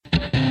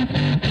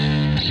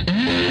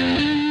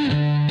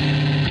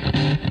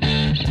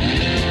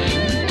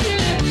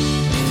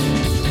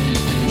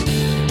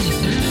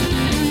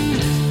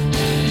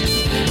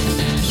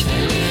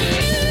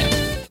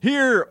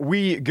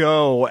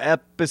go.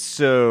 This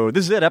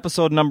is it,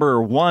 episode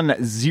number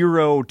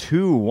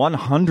 102,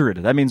 100.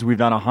 That means we've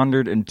done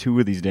 102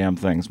 of these damn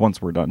things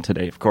once we're done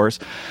today, of course.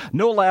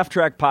 No Laugh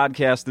Track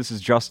Podcast. This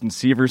is Justin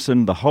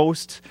Severson, the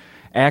host.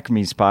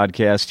 Acme's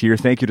podcast here.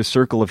 Thank you to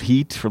Circle of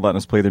Heat for letting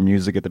us play their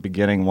music at the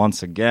beginning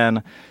once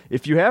again.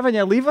 If you haven't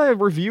yet, leave a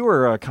review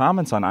or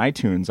comments on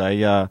iTunes.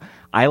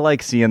 I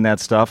like seeing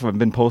that stuff. I've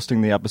been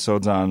posting the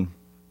episodes on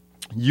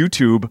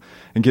YouTube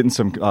and getting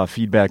some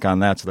feedback on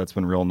that, so that's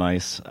been real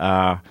nice.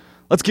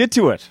 Let's get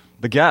to it.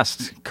 The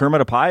guest,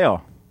 Kermit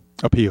Apio.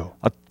 Apio.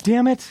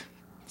 Damn it.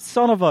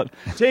 Son of a...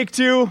 Take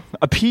two.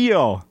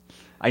 Apio.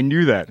 I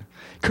knew that.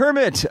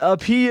 Kermit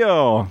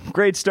Apio.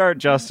 Great start,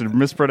 Justin,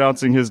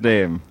 mispronouncing his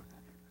name.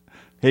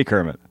 Hey,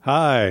 Kermit.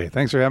 Hi.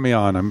 Thanks for having me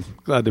on. I'm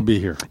glad to be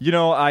here. You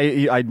know,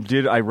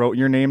 I wrote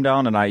your name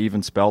down, and I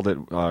even spelled it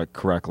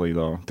correctly,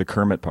 though, the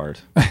Kermit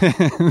part.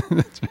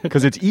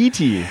 Because it's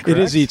E.T., correct? It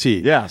is E.T.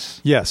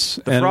 Yes.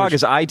 Yes. The frog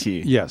is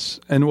I.T. Yes.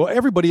 And well,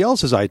 everybody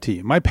else is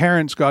I.T. My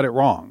parents got it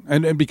wrong.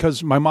 And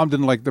because my mom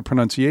didn't like the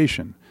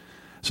pronunciation.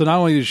 So not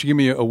only did she give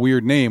me a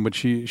weird name, but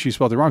she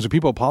spelled it wrong. So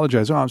people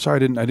apologize. Oh, I'm sorry,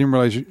 I didn't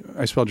realize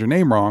I spelled your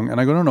name wrong. And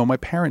I go, no, my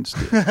parents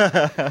did.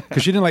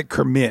 Because she didn't like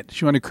Kermit.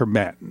 She wanted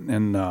Kermit.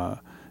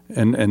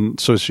 And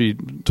so she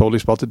totally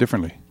spelled it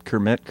differently.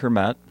 Kermit. I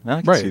can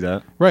Right. see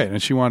that. Right, and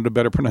she wanted a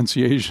better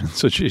pronunciation,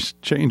 so she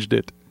changed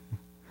it.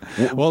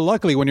 Well,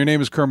 luckily, when your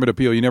name is Kermit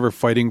Apio, you're never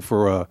fighting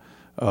for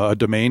a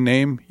domain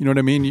name. You know what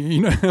I mean?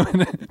 You know,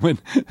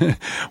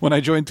 when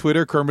I joined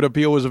Twitter, Kermit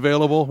Apio was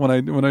available. When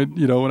I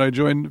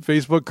joined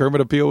Facebook,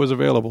 Kermit Apio was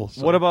available.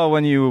 So. What about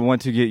when you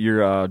went to get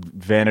your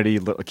vanity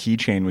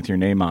keychain with your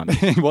name on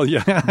it? Well,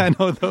 yeah, I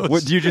know those.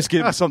 What, do you just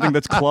get something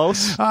that's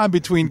close?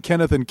 Between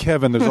Kenneth and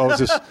Kevin, there's always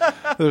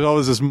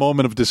this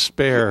moment of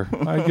despair.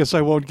 I guess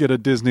I won't get a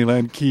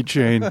Disneyland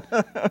keychain.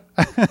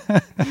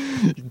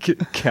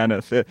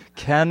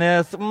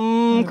 Kenneth,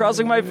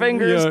 crossing my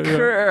fingers.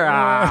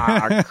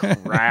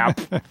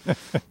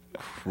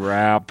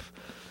 Crap.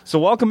 So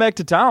welcome back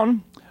to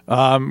town.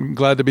 I'm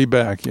glad to be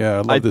back. Yeah,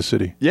 I love this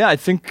city. Yeah, I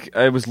think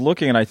I was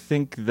looking, and I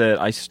think that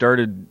I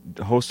started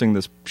hosting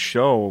this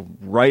show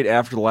right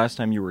after the last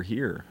time you were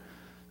here.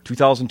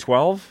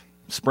 2012?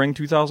 Spring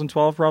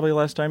 2012, probably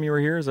last time you were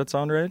here. Does that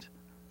sound right?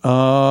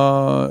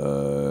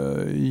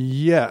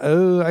 Yeah.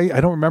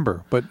 I don't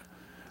remember, but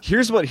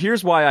here's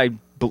why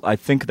I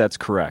think that's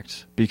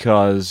correct,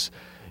 because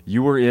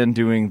you were in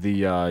doing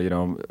the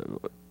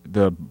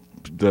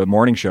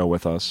morning show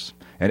with us,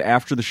 and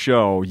after the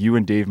show, you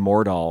and Dave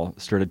Mordahl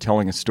started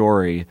telling a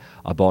story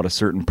about a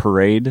certain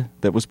parade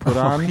that was put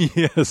on.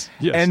 Yes.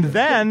 And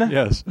then,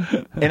 yes,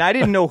 and I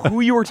didn't know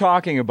who you were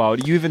talking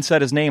about. You even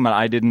said his name, and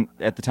I didn't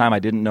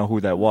know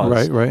who that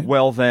was. Right.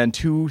 Well, then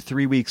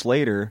 2-3 weeks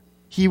later,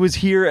 he was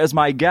here as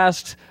my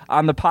guest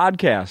on the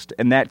podcast,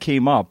 and that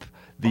came up.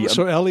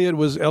 So Elliot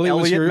was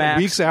here Max,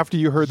 weeks after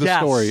you heard the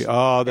story.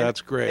 Oh,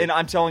 that's great. And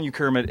I'm telling you,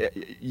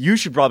 Kermit, you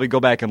should probably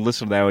go back and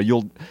listen to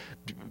that.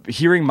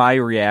 Hearing my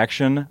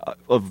reaction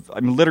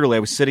literally,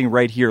 I was sitting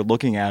right here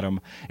looking at him,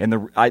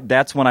 and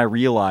that's when I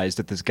realized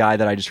that this guy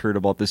that I just heard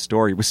about this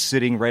story was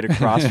sitting right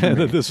across from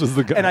me. This was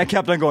the guy. And I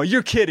kept on going,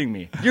 "You're kidding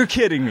me!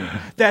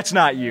 That's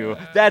not you!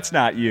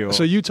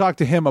 So you talked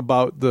to him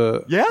about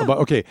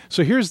okay,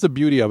 so here's the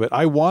beauty of it.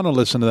 I want to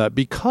listen to that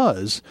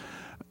because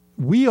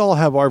we all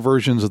have our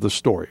versions of the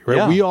story, right?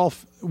 Yeah.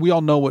 We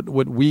all know what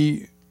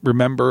we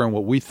remember and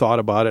what we thought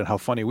about it and how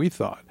funny we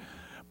thought.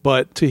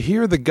 But to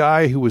hear the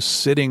guy who was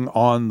sitting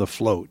on the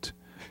float,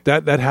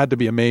 that had to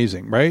be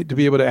amazing, right? To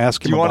be able to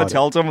ask him. Do you want to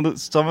tell it. some of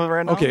it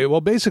right now? Okay, well,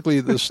 basically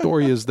the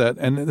story is that,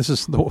 and this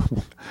is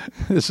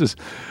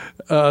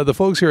the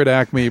folks here at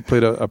Acme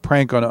played a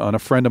prank on a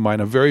friend of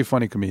mine, a very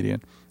funny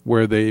comedian,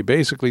 where they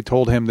basically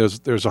told him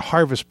there's a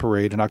harvest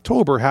parade in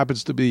October,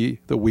 happens to be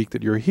the week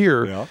that you're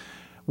here. Yeah.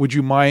 Would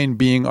you mind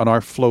being on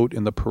our float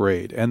in the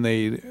parade? And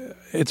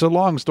it's a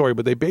long story,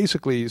 but they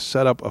basically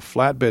set up a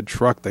flatbed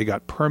truck. They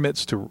got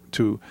permits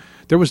to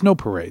there was no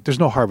parade. There's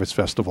no harvest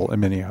festival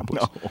in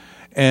Minneapolis. No.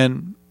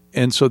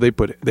 And so they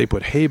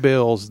put hay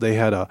bales. They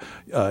had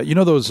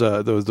those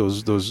how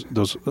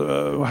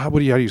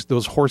do you use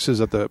those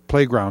horses at the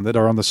playground that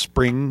are on the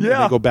spring? Yeah.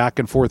 And they go back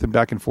and forth and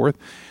back and forth.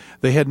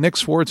 They had Nick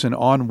Swartzen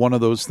on one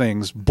of those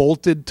things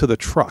bolted to the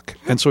truck.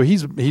 And so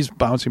he's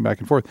bouncing back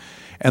and forth.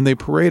 And they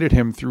paraded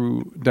him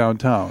through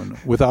downtown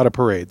without a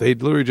parade. They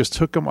literally just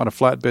took him on a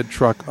flatbed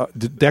truck,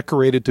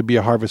 decorated to be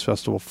a Harvest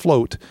Festival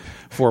float,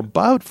 for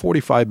about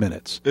 45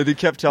 minutes. And he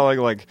kept telling,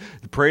 like,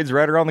 the parade's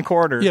right around the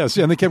corner. Yes,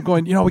 and they kept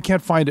going, we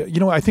can't find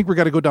it. I think we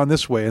got to go down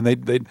this way. And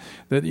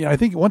I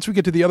think once we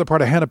get to the other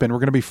part of Hennepin, we're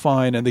going to be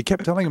fine. And they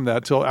kept telling him that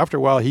until after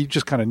a while, he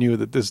just kind of knew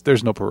that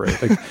there's no parade.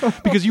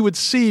 Because you would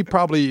see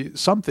probably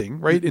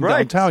something, right? In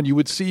downtown, you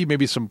would see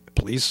maybe some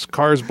police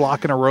cars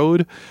blocking a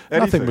road. Anything.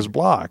 Nothing was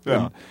blocked.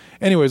 Yeah. And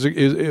anyways,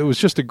 it was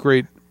just a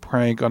great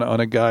prank on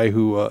a guy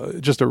who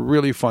just a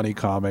really funny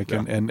comic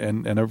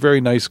and a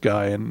very nice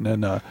guy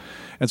and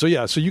so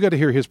you got to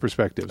hear his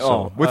perspective.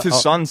 So, with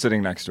his son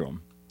sitting next to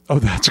him. Oh,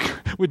 that's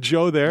with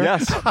Joe there.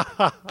 Yes,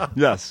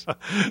 yes.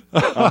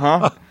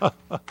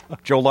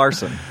 Joe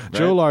Larson. Right?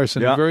 Joe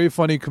Larson, Yeah. a very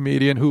funny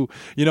comedian who,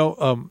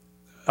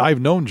 I've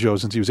known Joe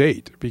since he was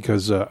 8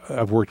 because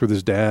I've worked with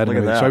his dad. Look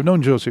and at that. So I've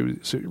known Joe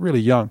since he was really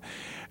young.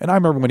 And I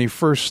remember when he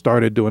first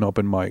started doing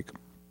open mic,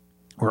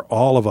 where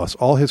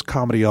all his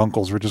comedy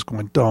uncles were just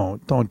going,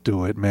 don't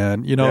do it,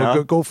 man.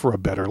 Yeah. Go for a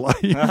better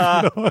life.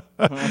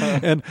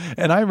 And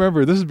I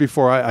remember, this is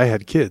before I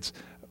had kids,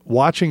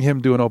 watching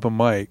him do an open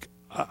mic,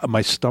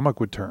 my stomach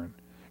would turn.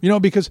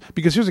 Because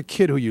here's a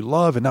kid who you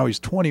love, and now he's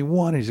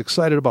 21, and he's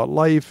excited about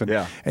life,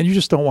 and you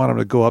just don't want him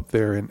to go up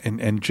there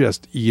and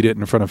just eat it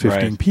in front of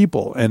 15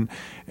 people. And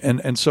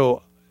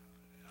so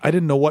I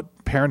didn't know what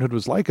parenthood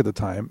was like at the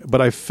time,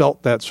 but I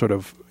felt that sort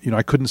of,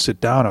 I couldn't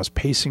sit down. I was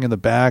pacing in the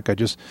back. I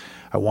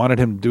wanted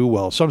him to do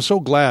well. So I'm so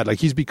glad,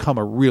 he's become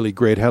a really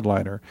great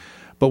headliner.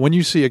 But when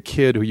you see a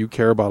kid who you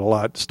care about a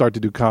lot start to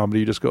do comedy,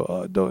 you just go,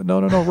 oh, no,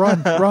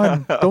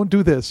 run, don't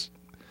do this.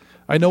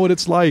 I know what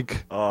it's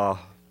like. You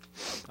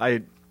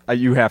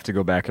have to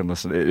go back and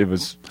listen. It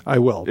was. I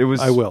will. It was.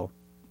 I will.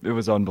 It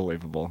was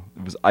unbelievable.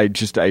 It was. I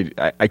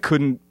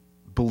couldn't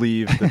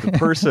believe that the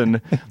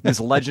person, this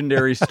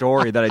legendary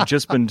story that had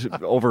just been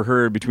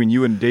overheard between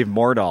you and Dave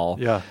Mordahl.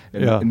 Yeah.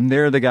 And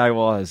there the guy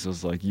was. I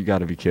was like, you got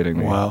to be kidding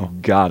me. Wow. You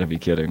got to be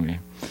kidding me.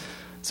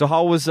 So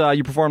how was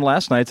you performed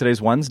last night? Today's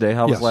Wednesday.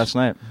 How was last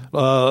night?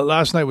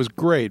 Last night was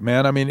great,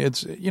 man. I mean,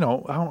 it's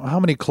how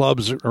many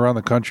clubs around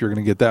the country are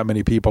going to get that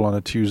many people on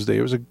a Tuesday?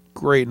 It was a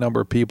great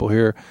number of people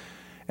here,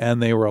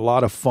 and they were a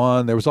lot of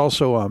fun. There was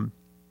also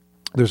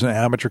there's an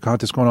amateur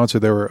contest going on, so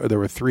there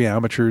were 3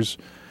 amateurs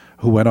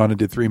who went on and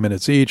did 3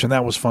 minutes each, and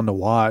that was fun to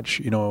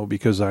watch.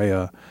 Because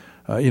it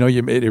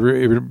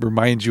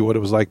reminds you what it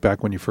was like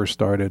back when you first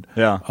started.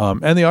 Yeah.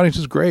 And the audience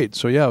was great.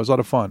 So yeah, it was a lot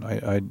of fun.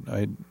 I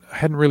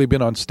hadn't really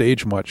been on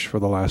stage much for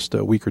the last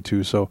week or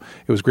two, so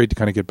it was great to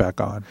kind of get back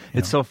on.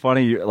 It's so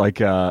funny.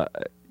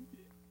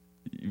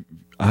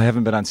 I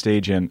haven't been on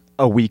stage in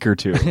a week or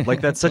two.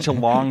 That's such a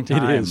long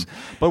time. It is.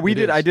 But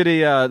I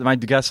did my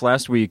guests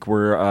last week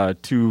were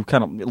 2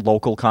 kind of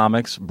local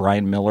comics,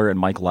 Brian Miller and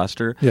Mike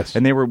Lester. Yes.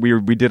 And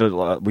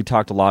we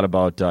talked a lot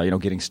about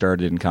getting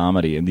started in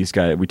comedy, and these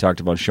guys, we talked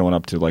about showing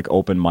up to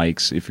open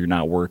mics if you're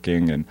not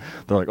working, and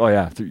they're like, oh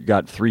yeah, you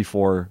got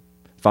 3-4.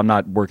 If I'm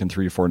not working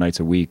 3 or 4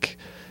 nights a week,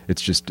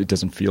 it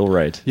doesn't feel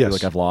right. I feel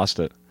like I've lost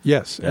it.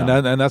 Yes, Yeah.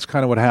 and that's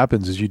kind of what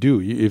happens is you do.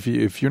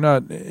 If you're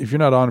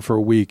not on for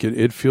a week,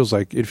 it feels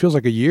like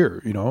a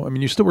year. I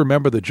mean, you still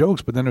remember the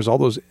jokes, but then there's all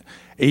those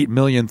 8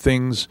 million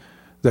things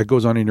that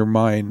goes on in your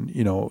mind.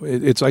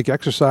 It's like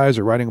exercise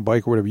or riding a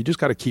bike or whatever. You just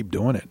got to keep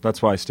doing it.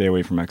 That's why I stay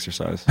away from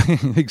exercise.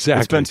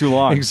 Exactly. It's been too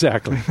long.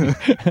 Exactly.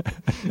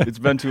 It's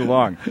been too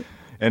long.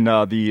 And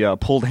the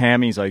pulled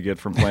hammies I get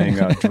from playing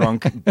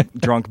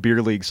drunk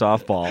beer league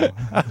softball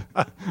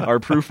are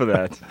proof of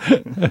that.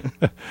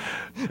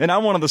 And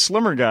I'm one of the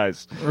slimmer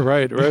guys.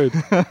 Right. Do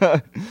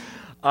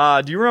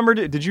you remember?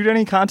 Did you do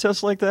any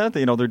contests like that?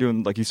 They're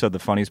doing, like you said, the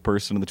funniest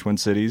person in the Twin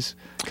Cities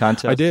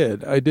contest. I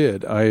did.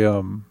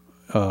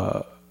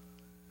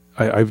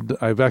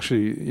 I've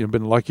actually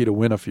been lucky to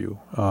win a few.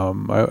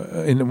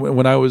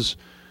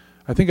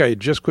 I think I had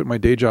just quit my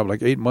day job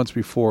 8 months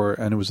before,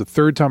 and it was the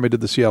 3rd time I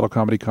did the Seattle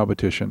Comedy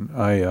Competition.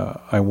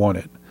 I won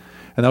it,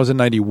 and that was in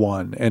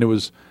 '91. And it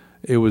was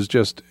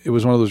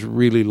one of those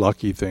really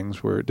lucky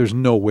things where there's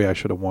no way I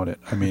should have won it.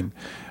 I mean,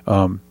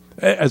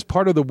 as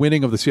part of the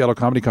winning of the Seattle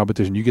Comedy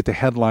Competition, you get to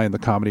headline the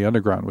Comedy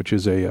Underground, which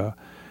is a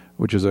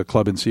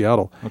club in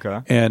Seattle. Okay.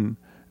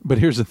 But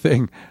here's the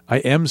thing: I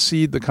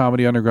emceed the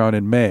Comedy Underground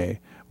in May,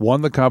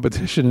 won the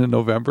competition in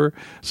November,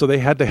 so they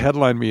had to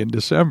headline me in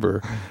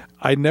December.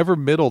 I never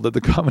middled at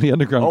the Comedy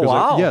Underground. Oh,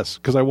 wow.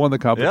 Because I won the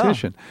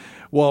competition. Yeah.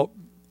 Well,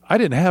 I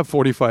didn't have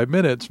 45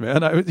 minutes,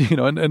 man.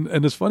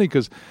 And it's funny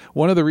because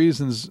one of the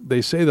reasons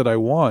they say that I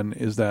won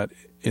is that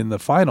in the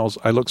finals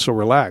I looked so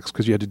relaxed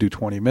because you had to do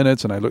 20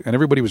 minutes, and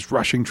everybody was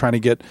rushing, trying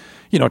to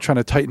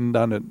tighten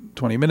down to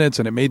 20 minutes,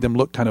 and it made them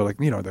look kind of like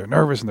they're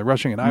nervous and they're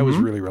rushing, and I was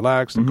really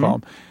relaxed and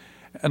calm.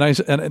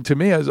 And to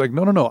me, I was like,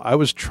 no. I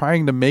was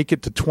trying to make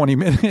it to 20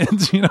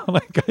 minutes. I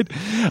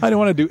didn't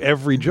want to do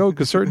every joke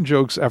because certain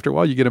jokes, after a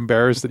while, you get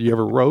embarrassed that you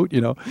ever wrote.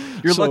 You're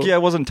lucky I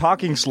wasn't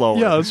talking slower.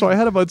 Yeah, so I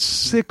had about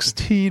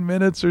 16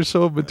 minutes or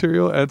so of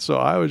material, and so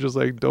I was just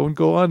like, don't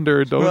go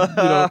under,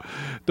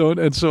 don't.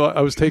 And so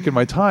I was taking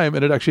my time,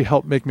 and it actually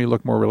helped make me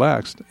look more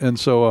relaxed. And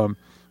so,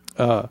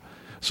 so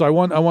I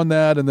won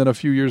that, and then a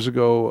few years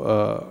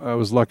ago, I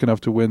was lucky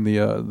enough to win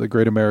the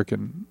Great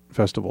American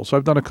Festival. So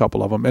I've done a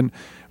couple of them, and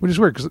which is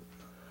weird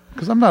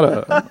because I'm not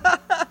a.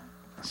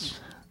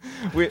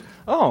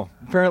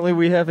 Apparently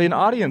we have an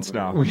audience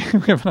now.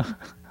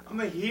 I'm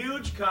a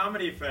huge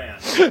comedy fan.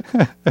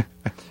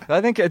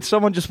 I think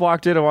someone just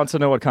walked in and wants to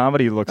know what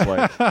comedy looks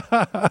like. Here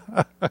to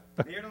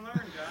learn,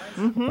 guys.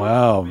 Mm-hmm.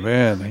 Wow,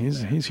 man,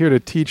 he's here to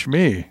teach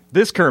me.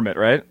 This Kermit,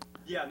 right?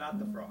 Yeah, not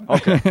the frog.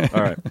 Okay,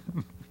 all right.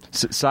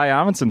 Cy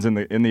Amundsen's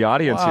in the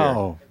audience here.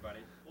 Wow.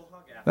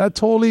 That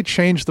totally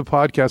changed the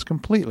podcast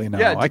completely now.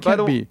 Yeah, I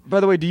can't be. By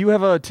the way, do you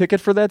have a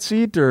ticket for that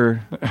seat,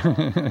 or?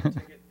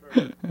 Ticket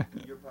for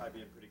your podcast.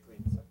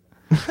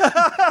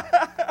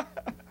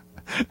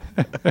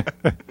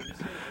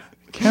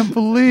 Can't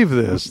believe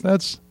this.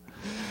 That's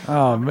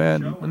oh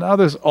man. Now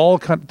there's all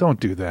kind. Don't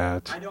do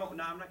that. I don't.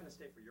 No, I'm not going to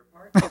stay for your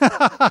part. But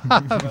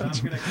I'm going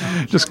to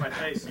come Just- show my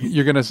face.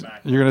 You're gonna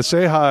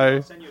say hi.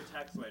 I'll send you a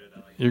text later.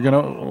 That like, You're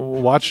gonna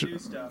watch. do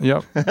stuff.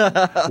 Yep.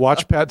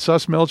 Watch Pat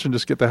Sussmilch and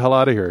just get the hell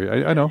out of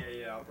here. I know.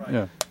 Yeah. I'll probably,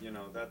 Yeah. You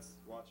know, that's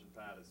watching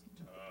Pat is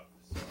tough.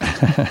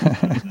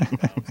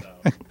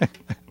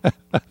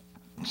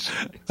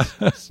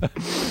 So.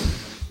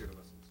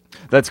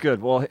 That's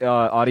good. Well,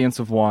 audience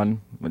of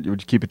one. Would you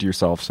keep it to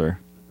yourself, sir?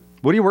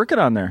 What are you working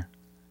on there?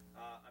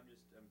 I'm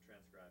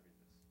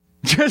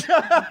transcribing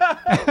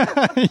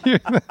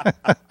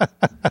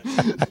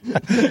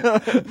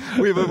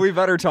this. We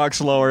better talk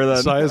slower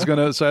then. Saya's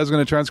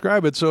gonna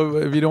transcribe it. So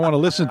if you don't want to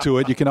listen to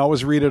it, you can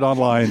always read it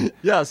online.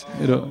 Yes.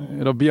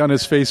 It'll be on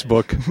his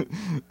Facebook.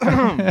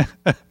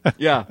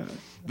 Yeah.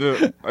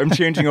 I'm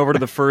changing over to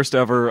the first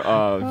ever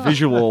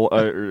visual.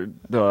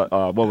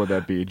 What would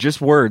that be? Just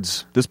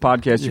words. This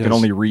podcast you can Yes.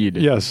 only read.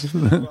 Yes.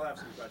 We'll have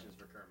some questions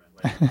for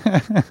Kermit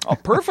later. Oh,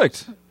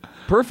 perfect.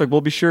 Perfect.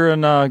 We'll be sure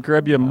and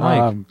grab you a mic.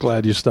 I'm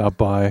glad you stopped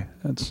by.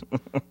 That's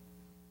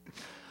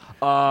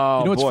Oh,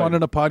 you know what's boy. fun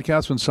in a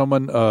podcast when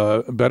someone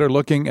better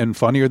looking and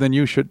funnier than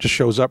you just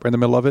shows up in the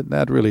middle of it.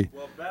 That really.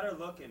 Well, better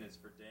looking is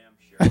for damn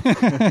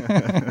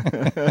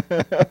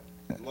sure.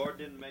 Lord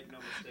didn't make no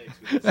mistakes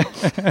with this.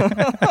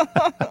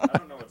 I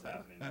don't know what's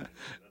happening. That's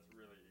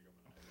really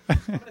I'm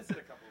going to sit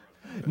a couple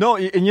rows. No,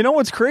 and you know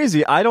what's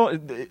crazy? I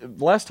don't.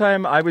 Last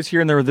time I was here,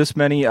 and there were this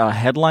many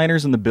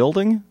headliners in the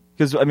building.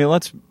 Because I mean,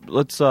 let's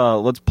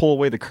pull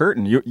away the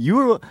curtain.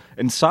 You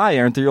and Cy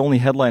aren't the only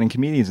headlining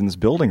comedians in this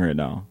building right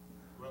now.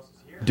 Who else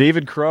is here?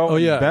 David Crow, Oh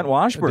yeah, Bent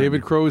Washburn.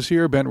 David Crow's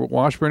here. Bent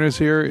Washburn is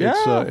here.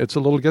 Yeah. It's a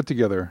little get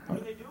together. What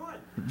are they doing?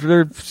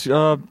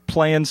 They're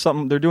playing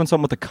something. They're doing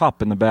something with the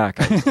cup in the back.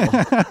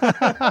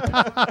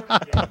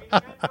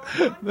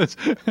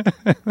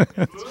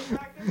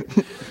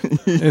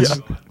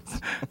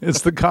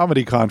 It's the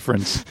comedy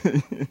conference.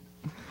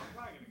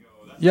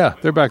 Yeah,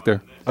 they're back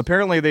there.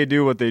 Apparently, they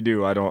do what they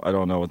do. I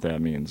don't know what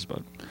that means,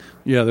 but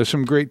Yeah, there's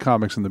some great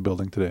comics in the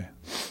building today.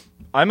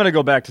 I'm going to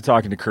go back to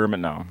talking to Kermit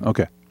now.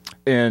 Okay.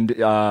 And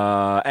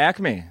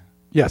Acme.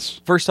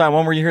 Yes. First time.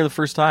 When were you here the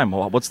first time?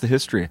 Well, what's the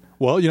history?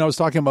 Well, I was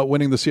talking about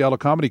winning the Seattle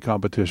Comedy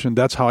Competition.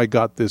 That's how I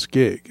got this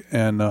gig,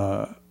 and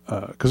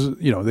because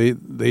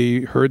they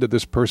heard that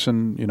this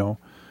person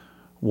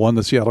won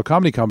the Seattle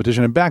Comedy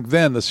Competition, and back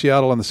then the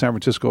Seattle and the San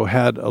Francisco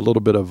had a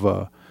little bit of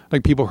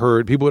like people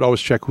would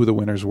always check who the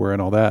winners were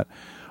and all that.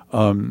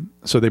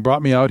 So they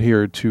brought me out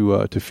here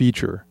to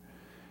feature,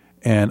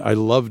 and I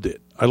loved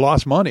it. I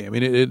lost money. I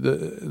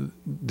mean,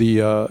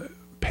 the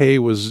pay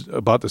was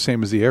about the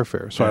same as the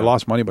airfare, so I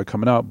lost money by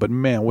coming out. But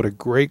man, what a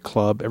great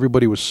club!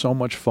 Everybody was so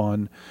much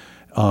fun.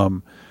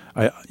 And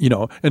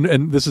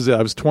this is it.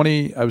 I was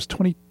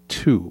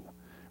 22,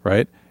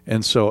 right?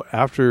 And so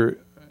after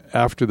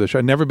the show,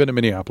 I'd never been to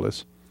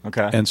Minneapolis,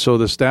 Okay. and so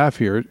the staff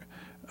here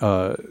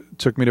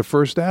took me to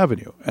First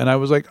Avenue, and I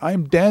was like,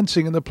 I'm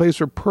dancing in the place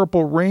where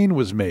Purple Rain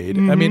was made.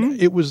 I mean,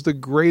 it was the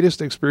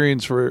greatest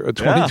experience for a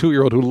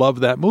 22-year-old who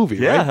loved that movie,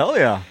 yeah, right? hell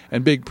yeah.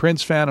 And big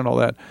Prince fan and all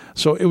that.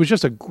 So it was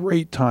just a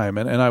great time,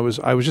 and I was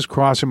just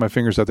crossing my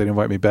fingers that they'd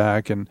invite me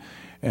back, and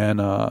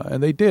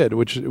they did,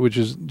 which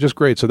is just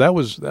great. So that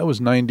was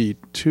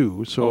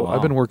 92. So Oh, wow.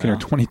 I've been working Yeah.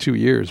 here 22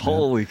 years. Man.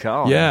 Holy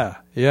cow. Yeah,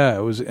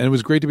 it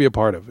was great to be a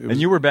part of. It was, And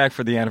you were back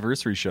for the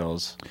anniversary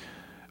shows.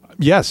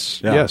 yes,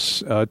 Yeah.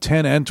 yes,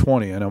 10 and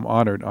 20, and I'm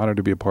honored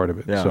to be a part of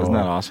it. Yeah, so, isn't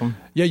that awesome?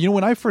 Yeah,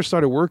 when I first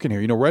started working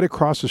here, right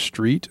across the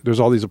street, there's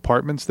all these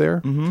apartments there.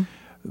 Mm-hmm.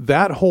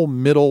 That whole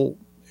middle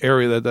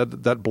area,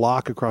 that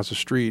block across the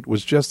street,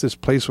 was just this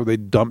place where they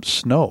dumped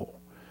snow.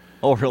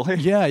 Oh, really?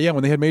 Yeah.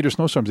 When they had major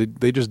snowstorms,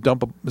 they just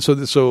dump.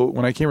 So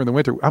when I came here in the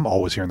winter, I'm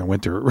always here in the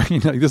winter.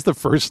 This is the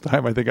first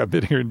time I think I've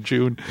been here in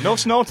June. No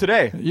snow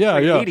today. Yeah,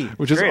 It's like yeah, 80.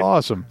 which is Great.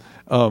 awesome.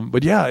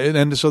 But yeah,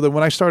 and so then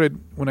when I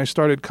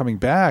started coming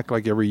back,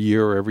 like every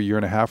year or every year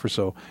and a half or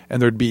so,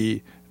 and there'd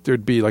be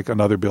like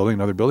another building,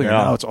 and Yeah.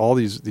 now it's all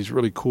these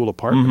really cool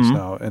apartments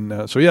now,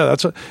 and so yeah,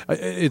 I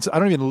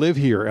don't even live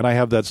here, and I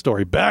have that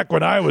story. Back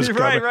when I was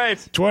coming, Right.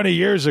 20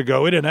 years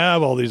ago, we didn't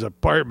have all these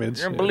apartments.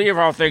 You don't believe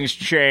how things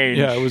change.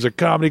 Yeah, it was a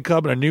comedy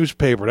club and a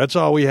newspaper. That's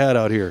all we had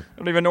out here. I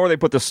don't even know where they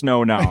put the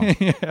snow now.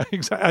 Yeah,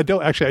 exactly.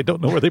 I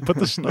don't know where they put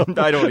the snow.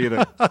 I don't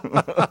either.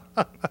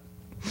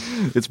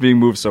 It's being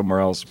moved somewhere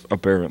else,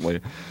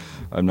 apparently.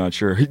 I'm not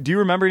sure. Do you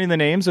remember any of the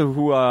names of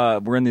who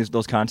were in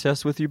those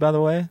contests with you, by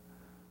the way?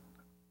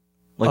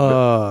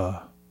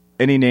 Like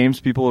any names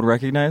people would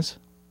recognize?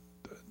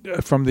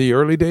 From the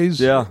early days.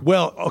 Yeah.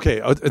 Well,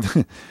 okay. I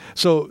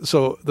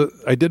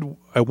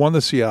won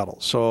the Seattle.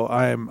 So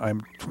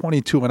I'm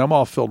 22 and I'm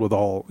all filled with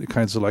all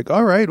kinds of like,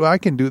 all right, well, I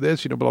can do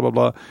this, blah blah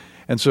blah.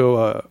 And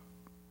so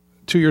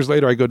 2 years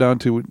later, I go down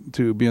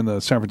to be in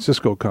the San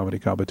Francisco comedy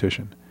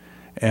competition,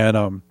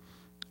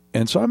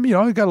 and so I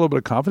got a little bit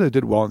of confidence. I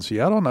did well in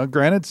Seattle. Now,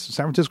 granted,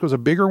 San Francisco's a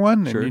bigger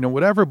one, Sure. and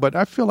whatever. But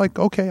I feel like,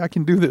 okay, I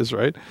can do this,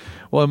 right?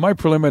 Well, in my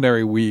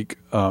preliminary week,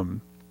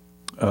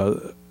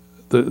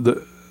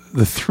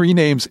 the three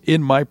names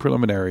in my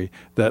preliminary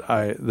that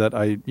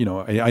I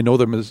know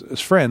them as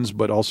friends,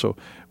 but also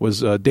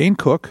was Dane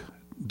Cook,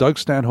 Doug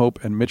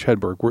Stanhope, and Mitch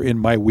Hedberg were in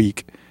my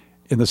week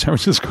in the San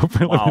Francisco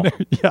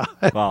preliminary. Wow.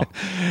 Yeah. Wow.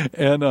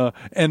 And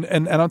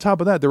on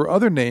top of that, there were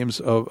other names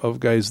of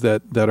guys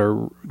that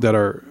are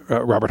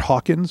Robert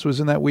Hawkins was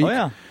in that week. Oh,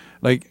 yeah.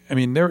 Like, I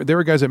mean, there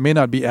were guys that may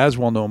not be as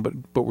well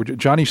known, but were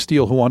Johnny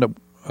Steele, who wound up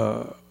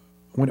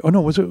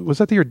was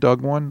that the year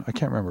Doug won? I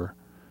can't remember.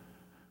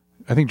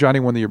 I think Johnny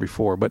won the year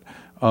before, but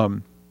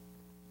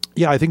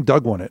yeah, I think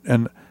Doug won it.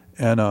 And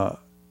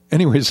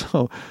anyways,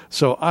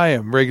 so I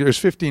am regular. There's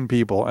 15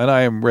 people, and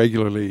I am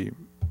regularly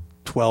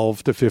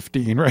 12 to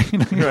 15,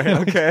 right? Right.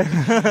 Okay.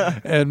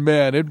 And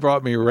man, it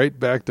brought me right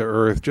back to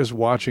earth just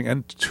watching.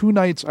 And 2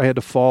 nights I had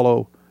to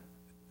follow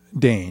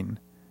Dane,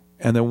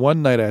 and then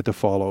one night I had to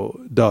follow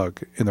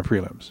Doug in the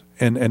prelims.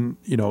 And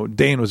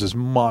Dane was this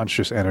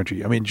monstrous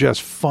energy. I mean,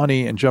 just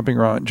funny and jumping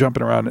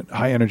around at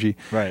high energy.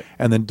 Right.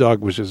 And then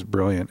Doug was just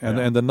brilliant.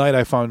 And the night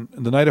I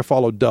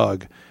followed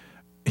Doug,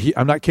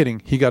 I'm not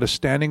kidding, he got a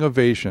standing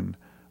ovation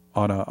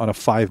on a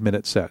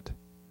 5-minute set.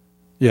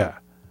 Yeah.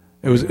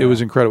 It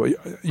was incredible.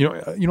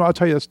 I'll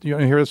tell you this. You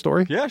want to hear the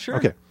story? Yeah, sure.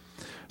 Okay.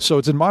 So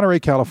it's in Monterey,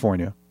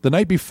 California. The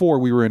night before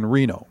we were in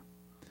Reno.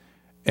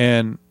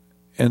 And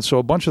so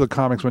a bunch of the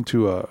comics went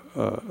to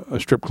a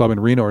strip club in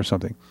Reno or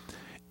something.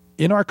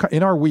 In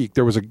our week,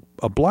 there was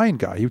a blind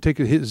guy. He would take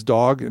his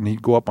dog and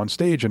he'd go up on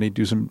stage and he'd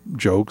do some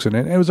jokes, and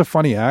it was a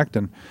funny act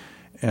and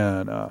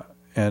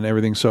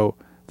everything. So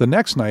the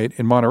next night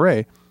in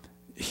Monterey,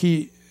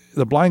 the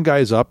blind guy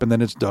is up, and then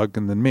it's Doug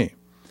and then me.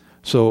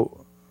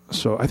 So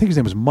I think his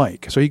name was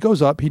Mike. So he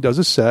goes up, he does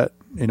a set,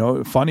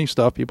 funny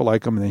stuff. People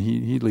like him, and then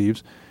he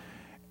leaves.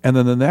 And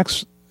then the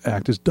next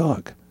act is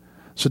Doug.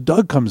 So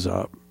Doug comes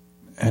up.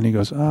 And he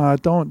goes,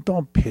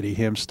 don't pity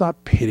him.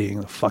 Stop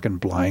pitying the fucking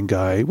blind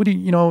guy. What do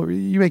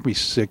you make me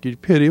sick. You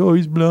pity,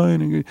 he's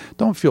blind.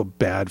 Don't feel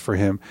bad for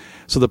him.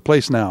 So the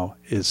place now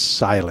is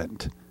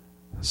silent.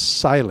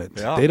 Silent.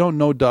 Yeah. They don't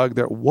know Doug.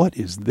 They're, what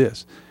is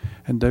this?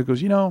 And Doug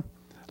goes,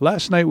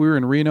 last night we were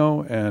in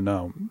Reno, and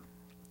a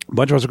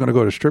bunch of us are going to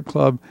go to a strip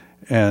club,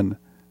 and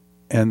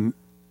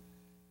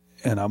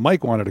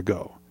Mike wanted to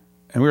go.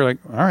 And we were like,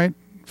 all right,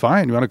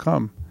 fine, you want to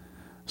come?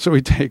 So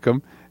we take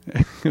him.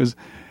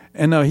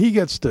 And now he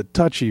gets to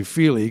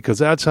touchy-feely because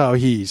that's how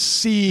he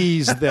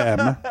sees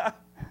them.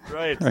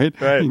 Right.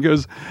 He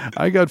goes,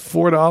 I got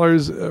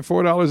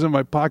 $4 in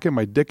my pocket,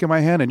 my dick in my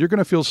hand, and you're going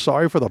to feel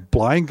sorry for the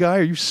blind guy?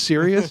 Are you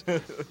serious?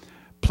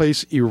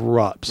 Place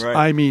erupts. Right.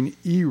 I mean,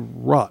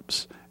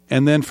 erupts.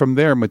 And then from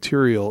there,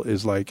 material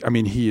is like, I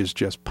mean, he is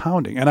just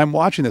pounding. And I'm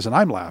watching this, and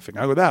I'm laughing.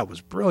 I go, that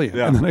was brilliant.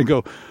 Yeah. And then I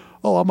go,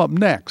 I'm up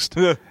next.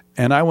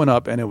 And I went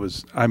up, and it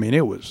was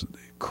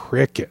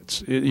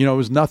crickets. It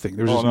was nothing.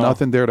 There was just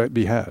nothing there to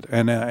be had.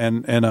 And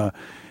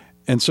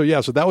so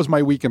that was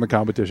my week in the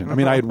competition. I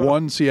mean, I had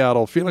won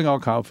Seattle, feeling all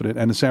confident,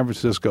 and in San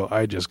Francisco,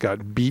 I just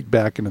got beat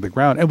back into the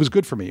ground. It was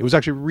good for me. It was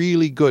actually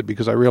really good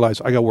because I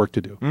realized I got work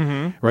to do,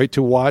 right?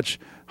 To watch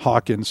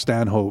Hawkins,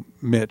 Stanhope,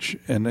 Mitch,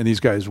 and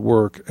these guys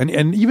work,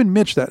 and even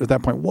Mitch at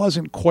that point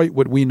wasn't quite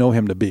what we know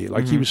him to be.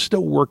 Like he was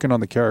still working on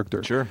the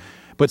character, Sure.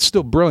 but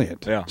still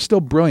brilliant. Yeah. Still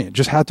brilliant.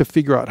 Just had to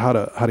figure out how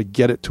to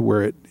get it to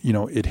where it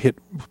it hit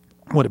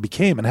what it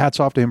became, and hats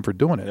off to him for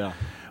doing it. Yeah.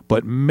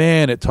 But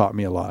man, it taught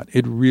me a lot.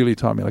 It really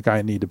taught me, like,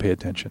 I need to pay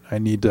attention. I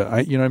need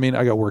to, you know what I mean?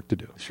 I got work to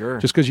do. Sure.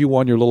 Just because you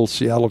won your little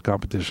Seattle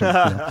competition.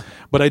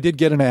 But I did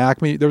get into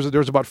Acme. There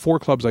was about 4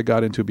 clubs I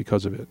got into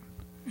because of it.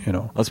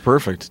 That's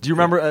perfect. Do you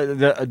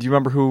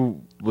remember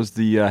who was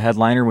the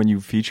headliner when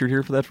you featured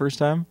here for that first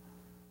time?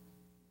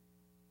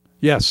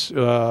 Yes.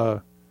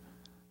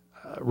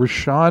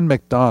 Rashawn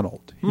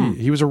McDonald.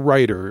 He was a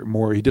writer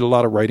more. He did a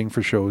lot of writing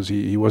for shows.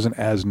 He wasn't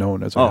as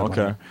known as a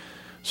headliner. Okay.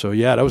 So,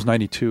 yeah, that was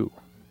 92.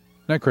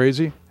 Isn't that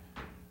crazy?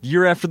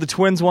 Year after the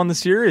Twins won the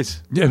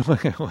series, Yeah.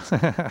 right? At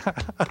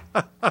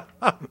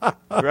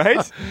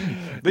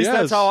least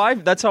Yes.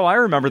 that's how I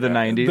remember the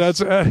 90s. That's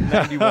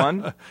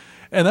 91.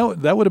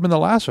 and that would have been the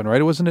last one,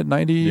 right? Wasn't it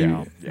 90,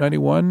 Yeah.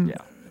 91? Yeah,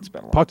 it's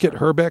been a long Puckett, time.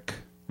 Herbeck.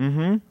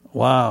 Mm-hmm.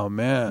 Wow,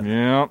 man.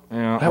 Yeah.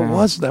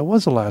 That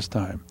was the last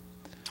time.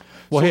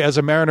 Well, hey, as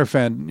a Mariner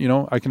fan,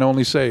 I can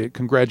only say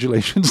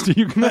congratulations to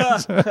you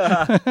guys.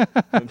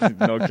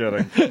 No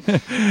kidding.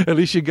 At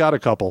least you got a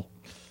couple.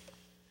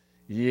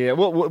 Yeah,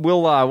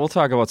 we'll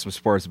talk about some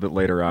sports a bit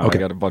later on. Okay.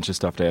 I got a bunch of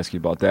stuff to ask you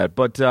about that.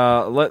 But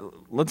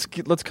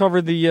let's cover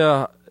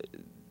the.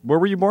 Where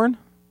were you born?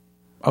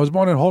 I was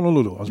born in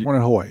Honolulu. I was born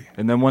in Hawaii.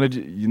 And then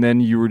then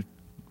you were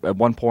at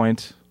one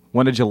point.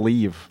 When did you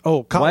leave?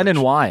 Oh, college. When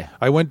and why?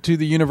 I went to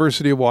the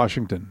University of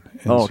Washington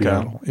in Oh, okay.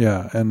 Seattle.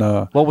 Yeah, and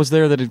What was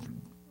there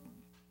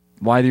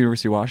why the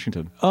University of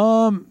Washington?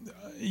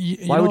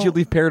 Why would you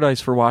leave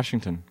Paradise for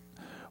Washington?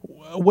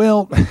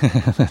 Well,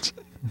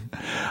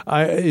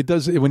 It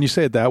does. When you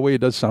say it that way,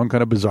 it does sound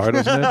kind of bizarre,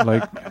 doesn't it?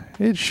 Like,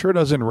 it sure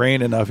doesn't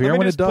rain enough here. Let me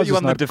When just it does, put you it's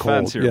on the not defense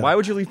cold. here. Yeah. Why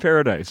would you leave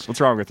Paradise?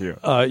 What's wrong with you?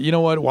 You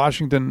know what?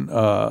 Washington,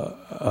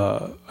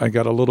 I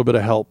got a little bit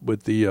of help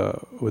with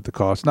the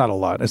cost. Not a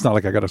lot. It's not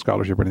like I got a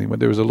scholarship or anything, but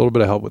there was a little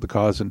bit of help with the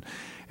cost.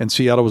 And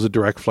Seattle was a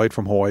direct flight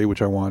from Hawaii,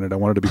 which I wanted. I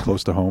wanted to be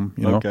close to home,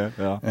 you know? Okay,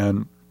 yeah.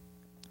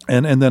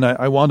 And then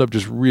I wound up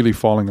just really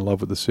falling in love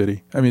with the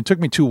city. I mean, it took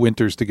me 2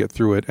 winters to get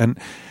through it. And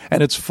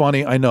it's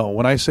funny, I know,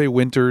 when I say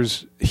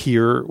winters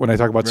here, when I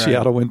talk about Right.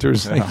 Seattle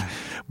winters, Yeah.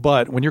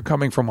 but when you're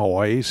coming from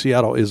Hawaii,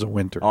 Seattle is a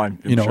winter. Oh, I'm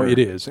you know, sure. it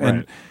is.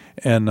 Right.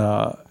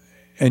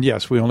 And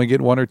yes, we only get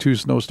 1 or 2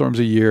 snowstorms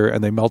a year,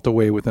 and they melt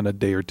away within a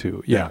day or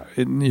two. Yeah,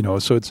 you know,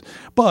 so it's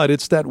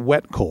that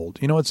wet cold.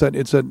 You know, it's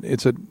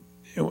a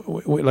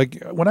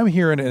like when I'm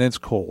here and it's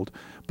cold,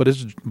 but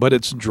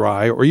it's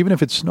dry, or even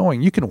if it's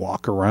snowing, you can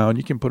walk around,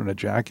 you can put in a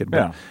jacket. But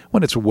Yeah.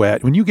 when it's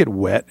wet, when you get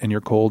wet and you're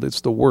cold,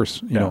 it's the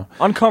worst. You know.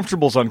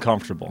 Uncomfortable's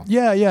uncomfortable.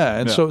 Yeah, yeah.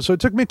 And Yeah. so it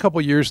took me a couple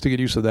of years to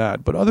get used to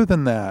that. But other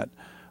than that,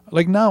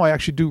 like now I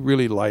actually do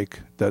really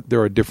like that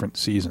there are different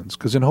seasons,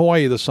 because in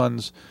Hawaii the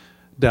sun's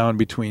down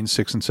between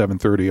 6 and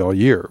 7:30 all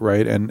year,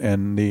 right? And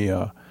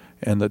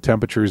the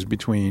temperatures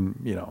between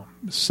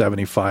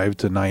 75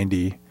 to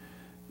 90,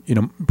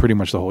 pretty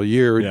much the whole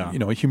year. Yeah.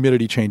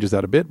 Humidity changes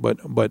that a bit, but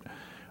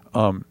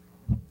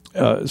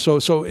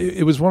so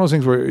it was one of those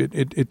things where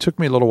it took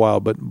me a little while,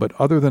 but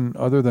other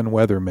than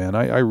weather, man,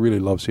 I really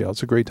love Seattle.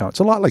 It's a great town. It's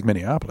a lot like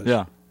Minneapolis.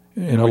 Yeah.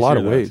 In a always lot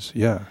hear of that. ways.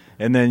 Yeah.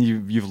 And then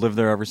you've lived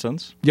there ever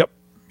since? Yep.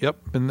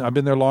 And I've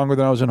been there longer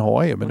than I was in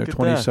Hawaii. I've been Look there at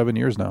that. 27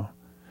 years now.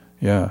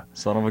 Yeah.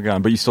 Son of a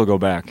gun. But you still go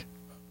back.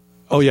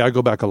 Oh yeah, I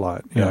go back a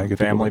lot. Yeah, I get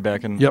to go family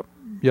back in. Yep.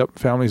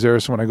 Family's there,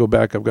 so when I go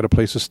back, I've got a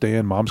place to stay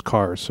in, mom's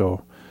car.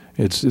 So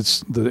it's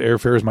the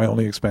airfare is my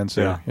only expense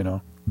there.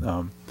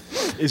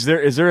 Is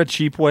there a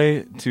cheap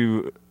way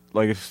to,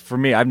 like, for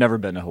me, I've never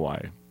been to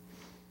Hawaii.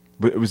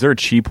 But was there a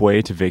cheap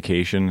way to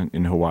vacation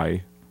in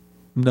Hawaii?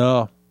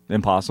 No.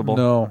 Impossible?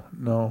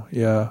 No.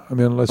 Yeah. I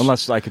mean,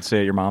 Unless I could stay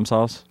at your mom's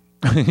house.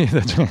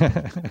 that's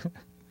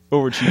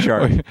What would she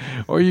charge?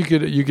 or you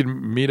could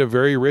meet a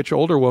very rich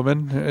older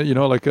woman,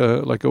 like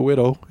a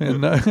widow,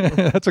 and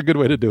that's a good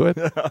way to do it.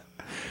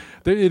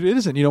 It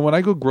isn't. When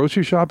I go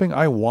grocery shopping,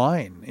 I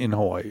whine in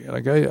Hawaii.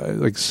 Like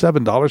like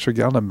 $7 for a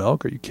gallon of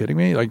milk. Are you kidding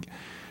me? Like,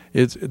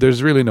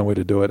 there's really no way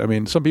to do it. I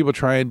mean, some people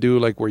try and do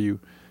like where you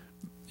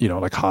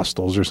like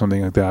hostels or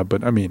something like that.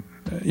 But I mean,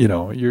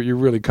 you're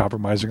really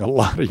compromising a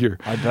lot of your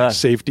I bet.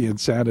 safety and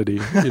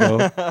sanity.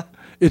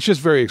 It's just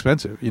very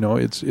expensive.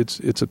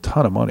 It's a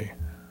ton of money.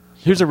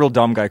 Here's a real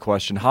dumb guy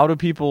question. How do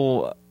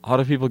people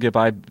get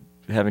by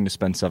having to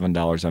spend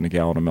 $7 on a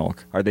gallon of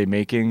milk? Are they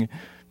making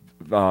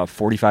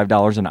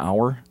 $45 an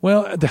hour?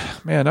 Well,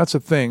 man, that's the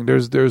thing.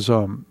 There's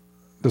a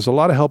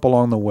lot of help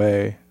along the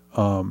way.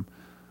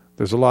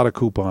 There's a lot of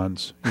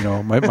coupons.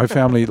 My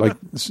family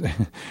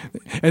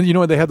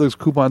and they have those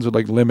coupons with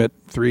like limit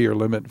 3 or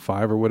limit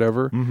 5 or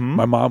whatever. Mm-hmm.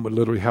 My mom would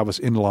literally have us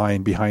in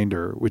line behind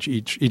her, which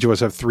each of us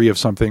have 3 of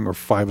something or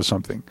 5 of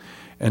something,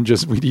 and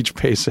just we'd each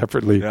pay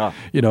separately. Yeah.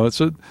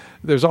 So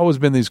there's always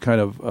been these kind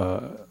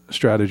of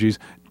strategies.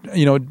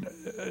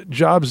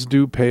 Jobs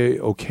do pay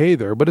okay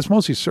there, but it's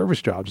mostly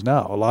service jobs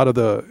now. A lot of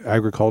the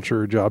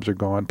agriculture jobs are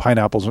gone.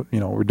 Pineapples,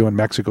 we're doing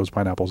Mexico's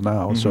pineapples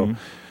now. Mm-hmm.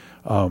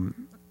 So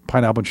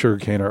pineapple and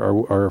sugarcane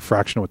are a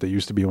fraction of what they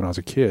used to be when I was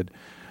a kid.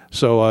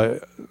 So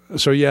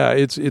yeah,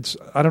 it's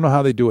I don't know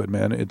how they do it,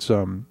 man. It's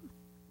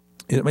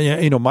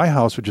my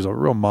house, which is a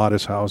real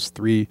modest house,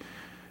 3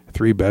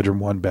 bedroom,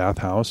 1 bath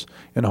house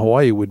in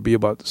Hawaii, would be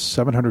about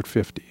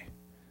 $750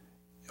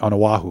 on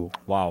Oahu.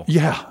 Wow.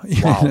 Yeah.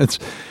 Wow.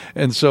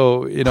 And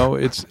so,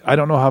 I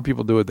don't know how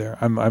people do it there.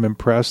 I'm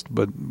impressed,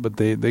 but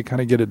they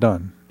kind of get it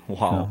done.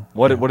 Wow.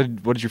 What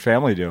did your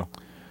family do?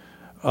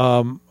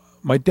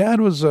 My dad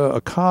was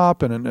a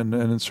cop and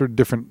in sort of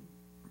different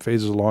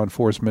phases of law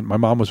enforcement. My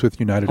mom was with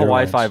United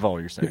Hawaii Airlines. 5-0,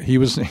 you're saying? He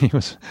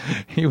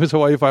was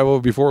Hawaii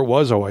 5-0 before it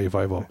was Hawaii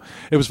 5-0.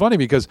 It was funny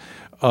because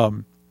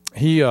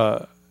he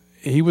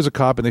was a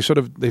cop, and they sort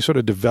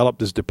of developed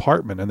this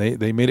department, and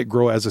they made it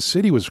grow as the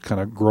city was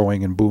kind of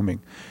growing and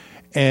booming,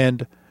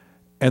 and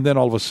then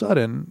all of a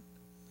sudden,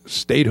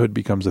 statehood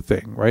becomes a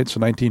thing, right? So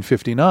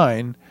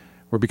 1959,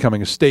 we're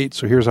becoming a state.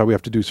 So here's how we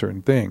have to do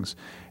certain things,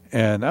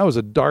 and that was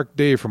a dark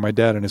day for my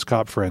dad and his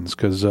cop friends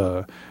because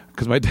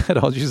my dad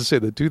always used to say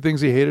the 2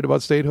 things he hated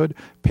about statehood: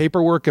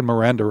 paperwork and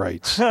Miranda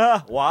rights.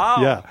 Wow.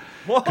 Yeah.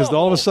 Because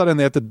all of a sudden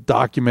they have to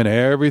document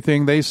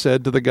everything they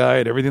said to the guy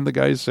and everything the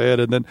guy said,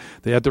 and then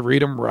they had to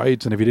read him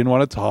rights. And if he didn't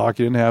want to talk,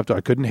 he didn't have to.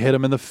 I couldn't hit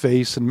him in the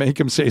face and make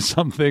him say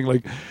something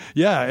like,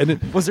 yeah.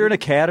 And was there an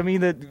academy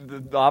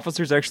that the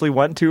officers actually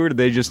went to, or did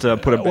they just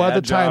put a badge at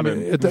the time, on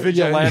and at the-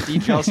 vigilante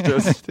yeah.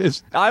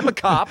 justice? I'm a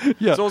cop.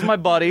 Yeah. So is my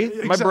buddy,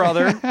 my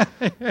brother.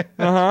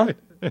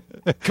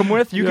 Come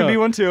with. You can be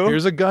one too.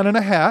 Here's a gun and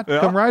a hat. Yeah.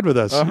 Come ride with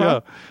us.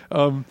 Uh-huh.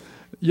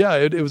 Yeah.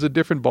 It was a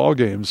different ball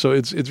game. So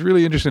it's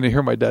really interesting to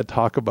hear my dad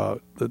talk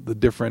about the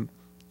different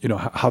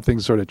how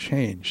things sort of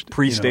changed.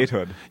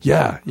 Pre-statehood.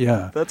 Yeah.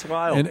 That's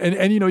wild.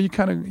 And you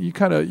kind of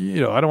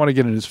I don't want to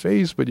get in his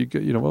face, but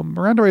well,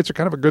 Miranda rights are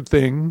kind of a good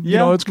thing.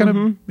 Yeah. It's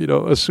kind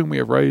of assume we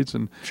have rights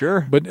and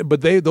Sure.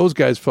 But those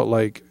guys felt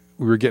like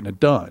we were getting it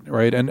done,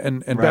 right? And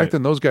Right. back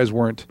then those guys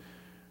weren't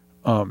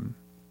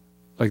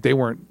like they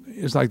weren't.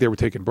 It's not like they were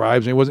taking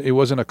bribes. It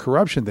wasn't a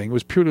corruption thing. It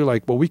was purely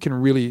like, well, we can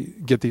really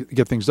get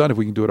things done if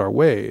we can do it our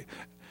way.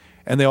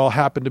 And they all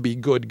happened to be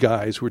good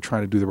guys who were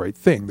trying to do the right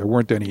thing. There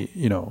weren't any,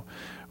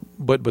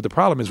 But the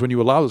problem is when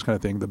you allow this kind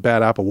of thing, the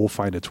bad apple will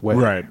find its way.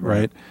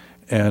 Right.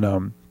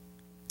 And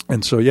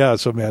so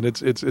man,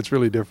 it's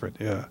really different.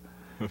 Yeah.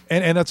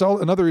 And that's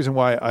another reason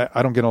why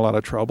I don't get in a lot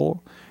of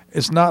trouble.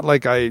 It's not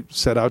like I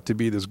set out to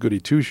be this goody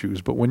two shoes,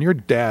 but when your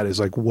dad is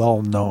like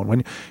well known,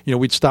 when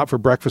we'd stop for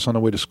breakfast on the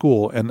way to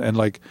school, and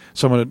like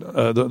someone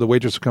the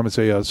waitress would come and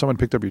say, someone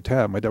picked up your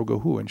tab. My dad would go,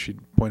 who? And she'd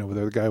point over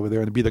there, the guy over there,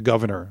 and it'd be the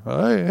governor.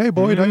 Hey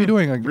Boyd, how you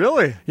doing? Like,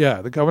 really?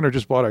 Yeah, the governor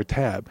just bought our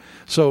tab.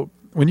 So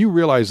when you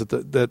realize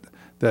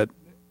that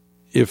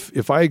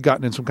if I had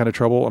gotten in some kind of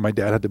trouble and my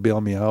dad had to bail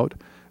me out,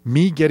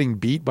 me getting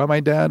beat by my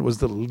dad was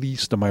the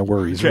least of my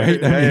worries,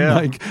 right? Yeah.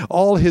 Like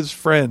all his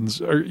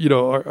friends are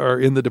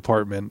in the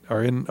department,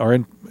 are in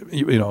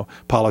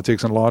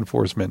politics and law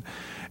enforcement,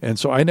 and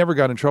so I never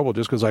got in trouble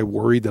just because I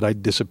worried that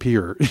I'd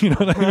disappear. You know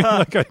what I mean?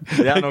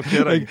 No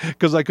kidding.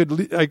 Because I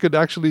could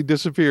actually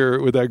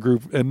disappear with that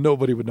group and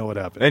nobody would know what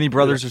happened. Any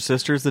brothers or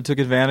sisters that took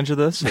advantage of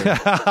this?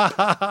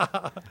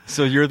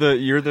 So you're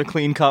the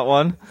clean cut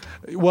one.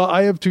 Well,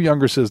 I have two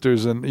younger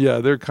sisters, and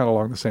they're kind of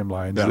along the same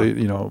lines. Yeah. They,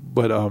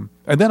 but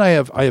and then I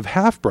have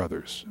half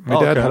brothers.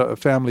 My dad had a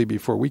family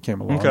before we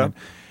came along, Okay.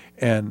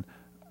 and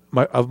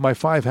of my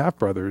 5 half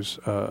brothers,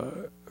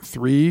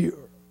 3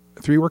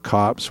 were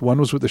cops. One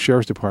was with the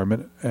sheriff's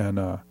department, and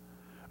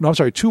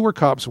 2 were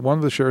cops. One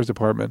with the sheriff's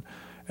department,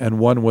 and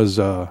one was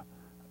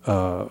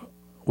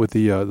with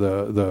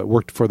the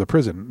worked for the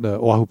prison, the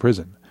Oahu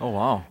prison. Oh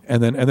wow!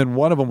 And then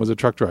one of them was a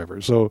truck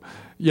driver. So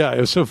it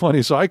was so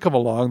funny. So I come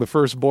along, the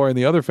first boy in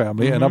the other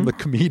family, and I'm the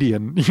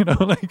comedian.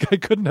 Like I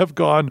couldn't have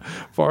gone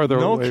farther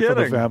away from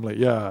the family.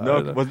 Yeah.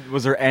 No,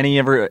 was there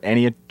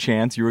any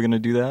chance you were going to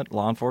do that?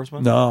 Law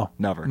enforcement? No,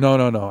 never. No.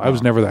 I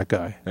was never that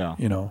guy. Yeah.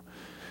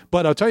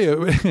 But I'll tell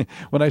you,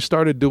 when I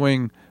started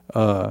doing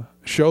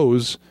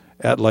shows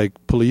at like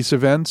police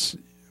events,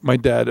 my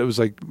dad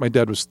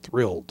was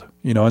thrilled,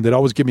 and they'd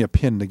always give me a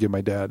pin to give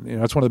my dad.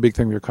 That's one of the big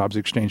things with your cops,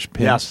 exchange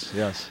pins.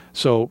 Yes.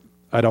 So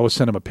I'd always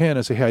send him a pin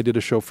and say, hey, I did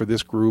a show for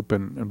this group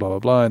and blah, blah,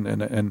 blah.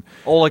 And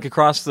like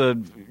across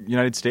the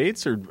United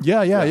States or? Yeah.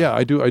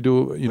 I do, I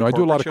do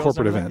a lot of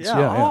corporate events.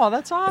 Yeah. Oh,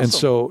 that's And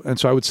awesome.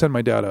 so I would send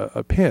my dad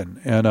a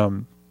pin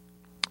and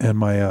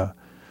my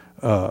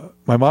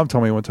mom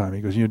told me one time,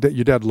 he goes, your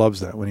dad loves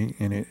that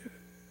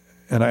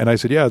and I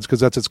said, yeah, it's because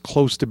that's as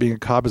close to being a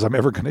cop as I'm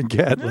ever going to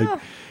get. Yeah.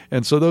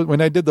 And so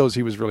when I did those,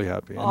 he was really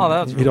happy. Oh,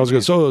 that's he'd always go,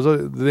 so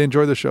did they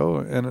enjoy the show?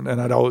 And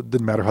it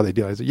didn't matter how they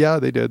did. I said, yeah,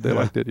 they did. They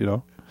liked it,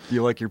 You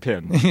like your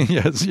pin.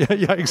 Yes. Yeah,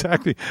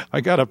 exactly. I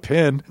got a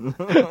pin.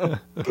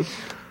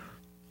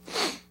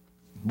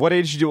 What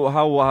age did you?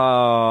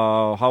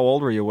 How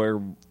old were you?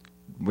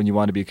 When you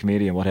wanted to be a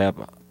comedian? What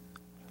happened?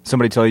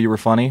 Somebody tell you were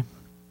funny?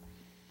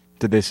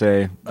 Did they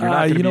say you're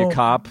not going to be a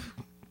cop,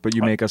 but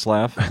you make us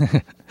laugh?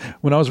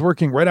 When I was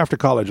working right after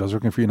college, I was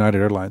working for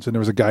United Airlines, and there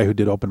was a guy who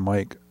did open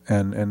mic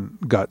and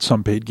got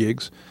some paid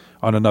gigs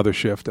on another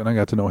shift, and I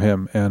got to know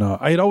him. And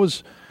I had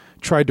always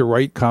tried to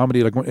write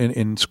comedy, like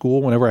in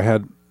school. Whenever I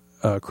had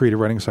creative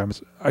writing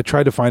assignments, I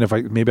tried to find if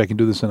maybe I can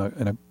do this in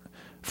a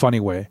funny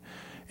way.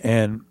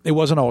 And it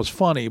wasn't always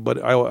funny,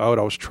 but I would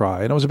always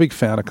try. And I was a big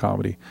fan of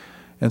comedy.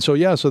 And so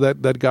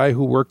that guy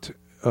who worked,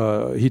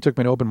 he took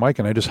me to open mic,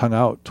 and I just hung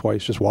out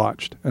twice, just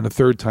watched. And the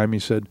third time he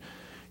said,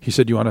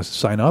 you want us to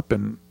sign up?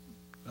 And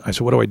I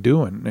said, what do I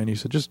do? And he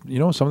said, just,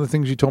 some of the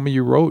things you told me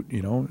you wrote,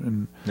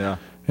 and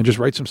just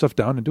write some stuff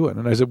down and do it.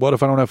 And I said, what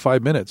if I don't have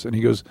 5 minutes? And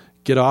he goes,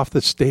 get off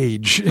the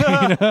stage.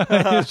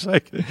 It's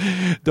like,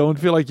 don't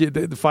feel like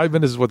the 5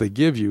 minutes is what they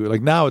give you.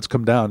 Like now it's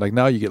come down. Like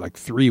now you get like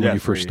 3 when you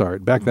first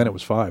start. Back then it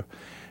was 5.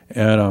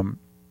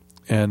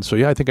 And so,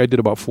 I think I did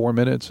about 4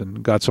 minutes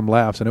and got some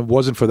laughs. And if it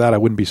wasn't for that, I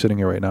wouldn't be sitting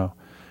here right now.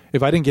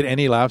 If I didn't get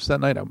any laughs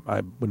that night,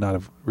 I would not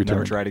have returned.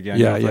 Never tried again.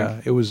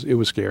 Yeah. It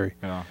was scary.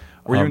 Yeah.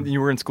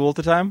 You were in school at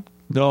the time?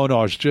 No,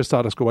 I was just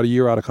out of school, about a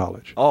year out of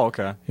college. Oh,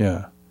 okay.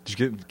 Yeah. Did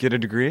you get a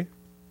degree?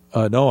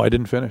 No, I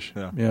didn't finish.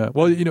 Yeah.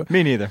 Well,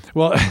 me neither.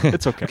 Well,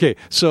 it's okay. Okay.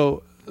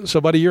 So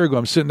about a year ago,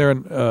 I'm sitting there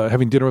and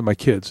having dinner with my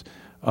kids,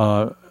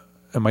 and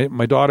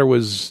my daughter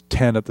was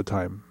 10 at the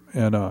time,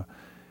 and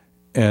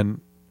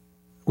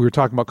we were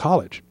talking about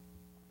college.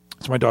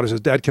 So my daughter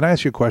says, Dad, can I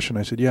ask you a question?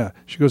 I said, yeah.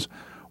 She goes,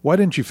 why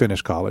didn't you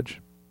finish college?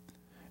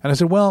 And I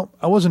said, well,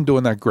 I wasn't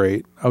doing that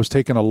great. I was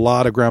taking a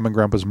lot of Grandma and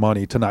Grandpa's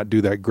money to not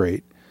do that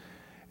great.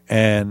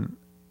 And,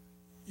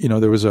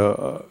 there was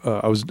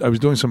I was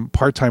doing some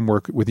part-time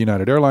work with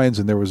United Airlines,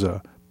 and there was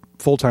a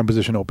full-time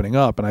position opening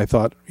up. And I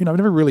thought, I've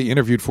never really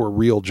interviewed for a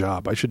real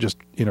job. I should just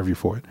interview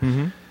for it.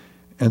 Mm-hmm.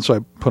 And so I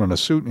put on a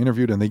suit and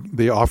interviewed, and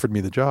they offered me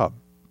the job.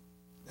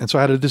 And so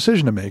I had a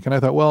decision to make. And I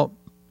thought, well,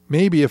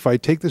 maybe if I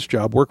take this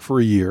job, work for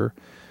a year,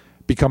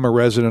 become a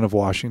resident of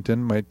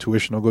Washington, my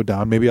tuition will go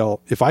down. Maybe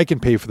if I can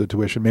pay for the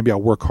tuition, maybe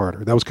I'll work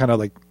harder. That was kind of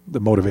like the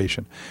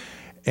motivation.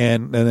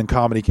 And then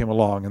comedy came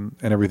along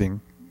and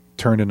everything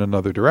turned in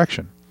another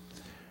direction.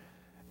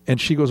 And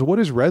she goes, what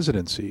is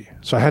residency?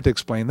 So I had to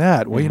explain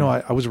that.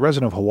 Well, I was a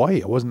resident of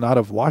Hawaii. I wasn't out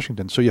of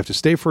Washington. So you have to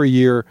stay for a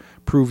year,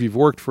 prove you've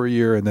worked for a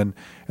year, and then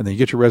you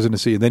get your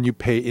residency, and then you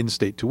pay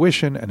in-state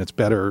tuition, and it's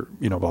better,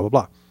 blah, blah,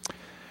 blah.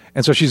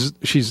 And so she's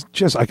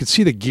just, I could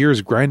see the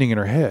gears grinding in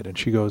her head. And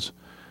she goes,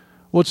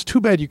 well, it's too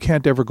bad you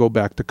can't ever go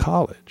back to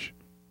college.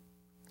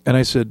 And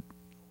I said,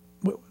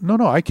 well,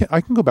 no, I can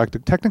go back to,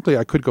 technically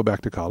I could go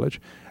back to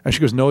college. And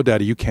she goes, no,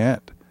 Daddy, you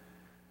can't.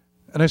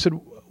 And I said,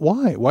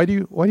 why? Why do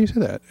you say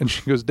that? And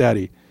she goes,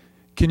 Daddy,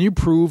 can you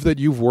prove that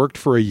you've worked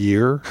for a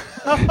year?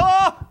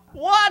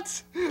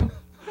 What?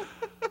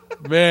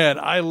 Man,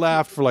 I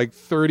laughed for like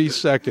 30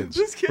 seconds.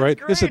 This kid's right?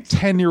 great. This is a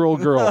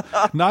 10-year-old girl.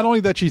 Not only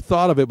that she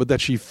thought of it, but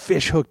that she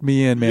fish hooked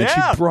me in, man.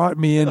 Yeah. She brought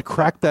me in,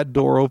 cracked that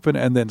door open,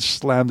 and then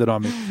slammed it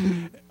on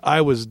me.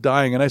 I was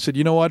dying. And I said,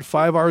 you know what?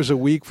 5 hours a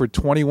week for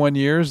 21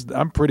 years?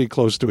 I'm pretty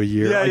close to a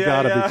year. Yeah, I yeah,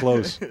 got to yeah. be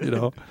close,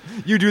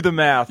 You do the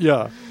math.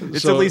 Yeah.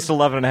 It's So at least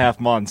 11 and a half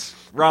months.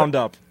 Round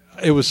up.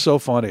 It was so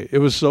funny. It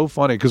was so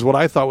funny because what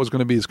I thought was going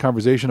to be this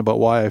conversation about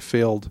why I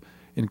failed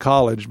in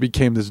college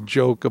became this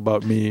joke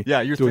about me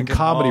Yeah, you're doing thinking,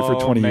 comedy for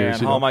 20 man, years.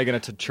 how am I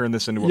going to turn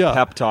this into a Yeah.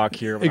 pep talk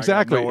here? when I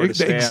Exactly. know where to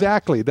stand?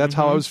 Exactly. That's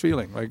how I was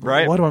feeling. Like,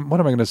 Right. what am I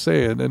going to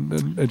say?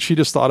 And she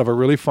just thought of a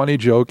really funny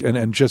joke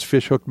and just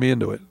fish hooked me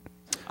into it.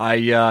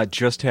 I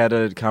just had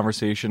a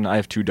conversation. I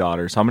have 2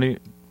 daughters. How many?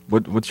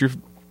 What's your?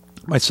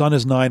 My son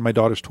is 9. My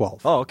daughter's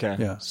 12. Oh, okay.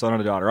 Yeah. Son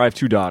and a daughter. I have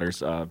 2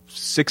 daughters,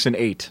 6 and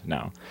 8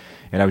 now.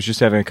 And I was just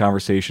having a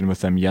conversation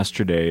with them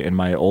yesterday, and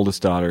my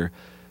oldest daughter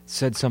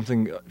said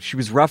something. She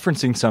was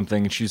referencing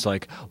something, and she's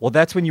like, well,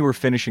 that's when you were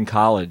finishing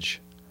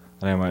college.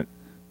 And I went,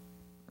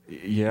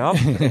 yep.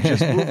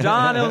 Just moved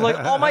on. And I was like,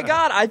 oh, my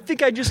God, I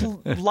think I just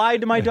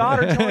lied to my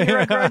daughter telling her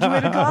I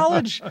graduated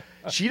college.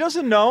 She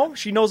doesn't know.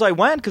 She knows I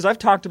went because I've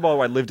talked about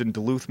I lived in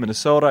Duluth,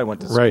 Minnesota. I went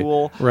to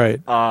school.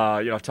 Right.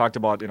 I've talked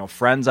about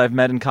friends I've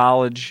met in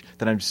college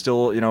that I'm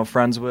still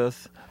friends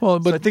with. Well,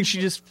 So but I think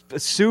she just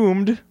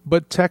assumed.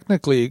 but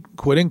technically,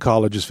 quitting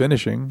college is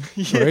finishing,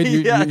 right?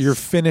 Yes. You're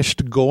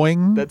finished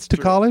going That's to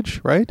true. college,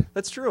 right?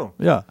 That's true.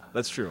 Yeah.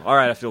 That's true. All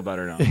right, I feel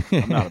better now.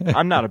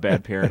 I'm not a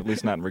bad parent, at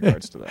least not in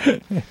regards to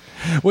that.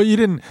 Well, you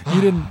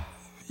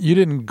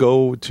didn't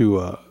go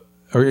to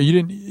or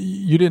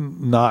you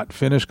didn't not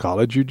finish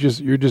college. You're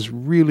just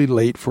really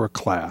late for a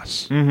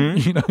class.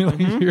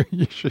 Mm-hmm.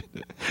 You should.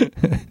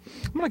 I'm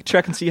gonna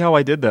check and see how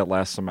I did that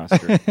last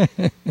semester.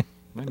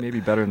 Maybe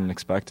better than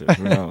expected.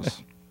 Who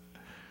knows?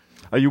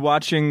 Are you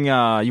watching?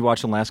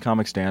 Last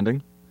Comic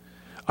Standing?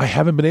 I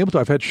haven't been able to.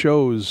 I've had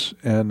shows,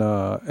 and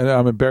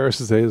I'm embarrassed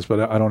to say this,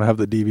 but I don't have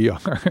the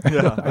DVR.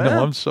 Yeah. I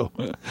know I'm so.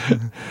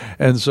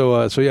 And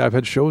so yeah, I've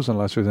had shows on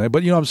last Thursday night.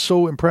 But I'm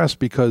so impressed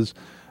because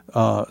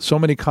so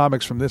many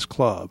comics from this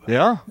club,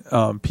 Yeah.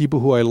 people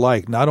who I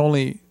like, not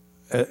only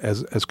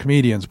as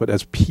comedians but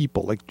as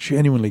people, like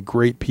genuinely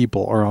great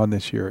people, are on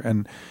this year,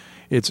 and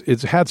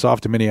it's hats off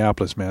to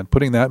Minneapolis, man,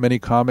 putting that many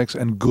comics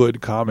and good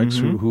comics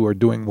who are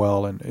doing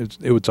well, and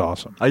it was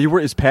awesome.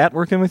 Is Pat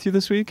working with you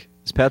this week?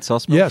 Is Pat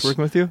Sussman Yes.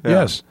 working with you?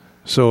 Yeah. Yes.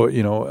 So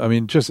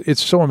just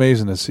it's so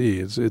amazing to see.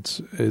 It's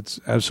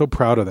I'm so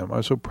proud of them.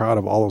 I'm so proud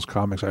of all those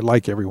comics. I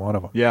like every one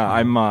of them. Yeah,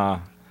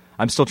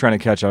 I'm still trying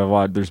to catch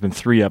up. There's been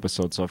 3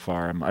 episodes so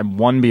far. I'm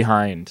 1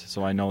 behind,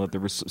 so I know that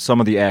there was some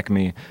of the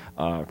Acme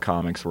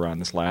comics were on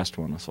this last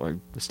one. So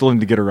I still need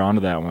to get around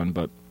to that one,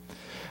 but.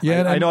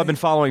 Yeah, I know I've been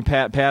following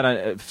Pat. Pat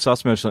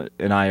Sussman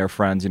and I are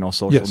friends,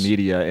 social Yes.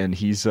 media, and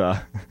he's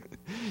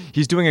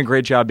doing a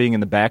great job being in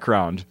the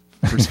background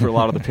for a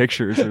lot of the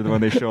pictures or when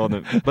they show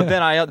them. But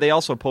then they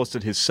also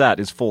posted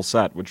his full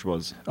set, which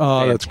was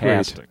that's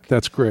fantastic. great.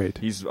 That's great.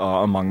 He's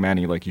among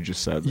many, like you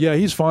just said. Yeah,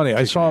 he's funny.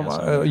 I saw him.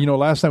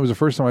 Last night was the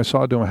first time I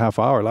saw him do a half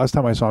hour. Last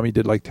time I saw him, he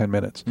did like 10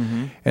 minutes.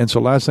 Mm-hmm. And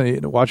so last night he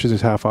watches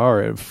his half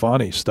hour.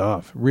 Funny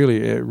stuff.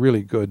 Really,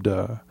 really good.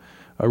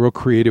 A real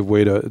creative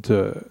way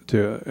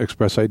to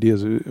express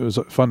ideas. It was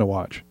fun to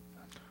watch.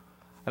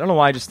 I don't know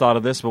why I just thought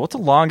of this, but what's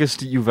the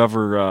longest you've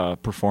ever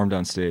performed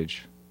on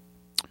stage?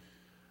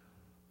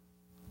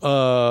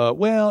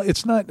 Well,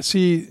 it's not.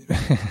 See,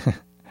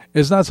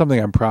 it's not something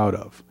I'm proud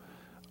of.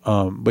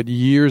 But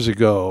years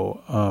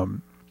ago,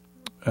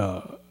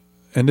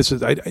 and this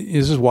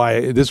is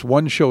why this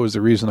one show is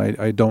the reason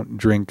I don't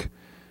drink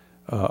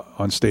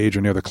on stage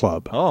or near the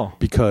club. Oh,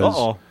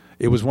 because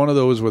it was one of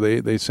those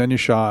where they send you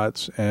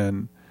shots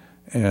and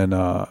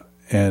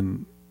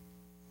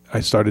I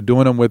started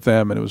doing them with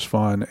them, and it was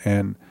fun.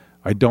 And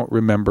I don't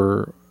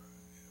remember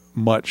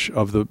much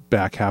of the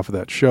back half of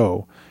that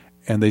show.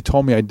 And they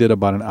told me I did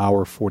about an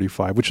hour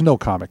 45, which no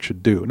comic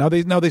should do. Now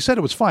they said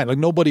it was fine. Like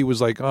nobody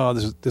was like, oh,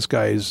 this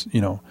guy is,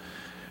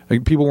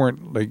 like people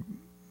weren't like,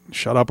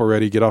 shut up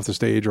already, get off the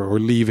stage or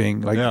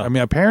leaving. Like, yeah. I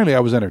mean, apparently I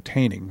was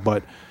entertaining,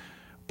 but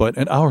But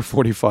an hour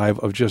 45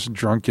 of just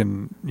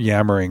drunken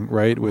yammering,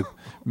 right, with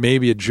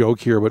maybe a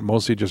joke here, but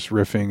mostly just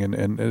riffing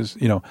and as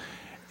you know,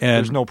 and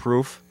There's no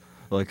proof.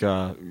 Like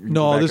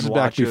no, this is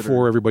back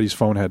before everybody's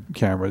phone had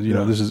cameras. You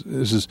know, this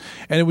is,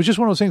 and it was just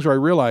one of those things where I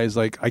realized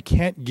like I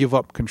can't give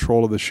up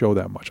control of the show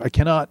that much. I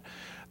cannot.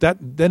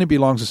 Then it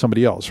belongs to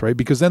somebody else, right?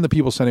 Because then the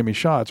people sending me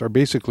shots are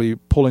basically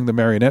pulling the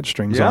marionette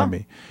strings on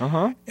me.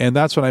 And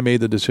that's when I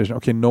made the decision,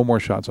 okay, no more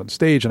shots on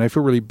stage. And I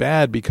feel really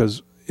bad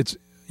because it's,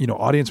 you know,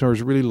 audience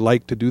members really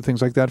like to do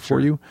things like that for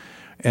you.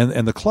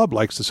 And the club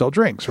likes to sell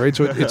drinks, right?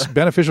 So it's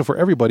beneficial for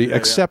everybody,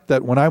 except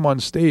that when I'm on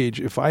stage,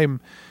 if I'm,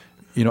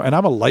 you know, and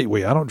I'm a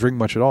lightweight, I don't drink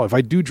much at all. If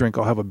I do drink,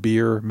 I'll have a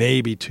beer,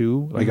 maybe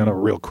two, like on a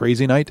real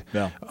crazy night.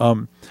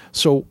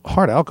 So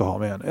hard alcohol,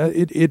 man,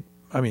 a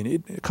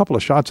couple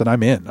of shots and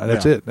I'm in.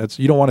 That's it.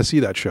 You don't want to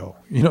see that show,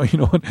 you know,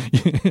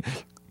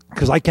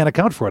 because I can't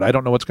account for it. I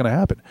don't know what's going to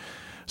happen.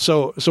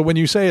 So when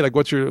you say like,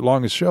 what's your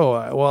longest show?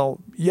 Well,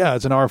 yeah,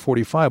 it's an hour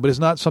 45, but it's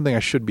not something I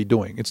should be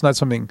doing. It's not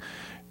something,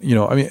 you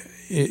know, I mean,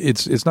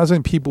 it's not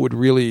something people would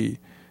really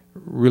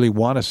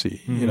want to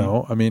see, you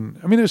know? I mean,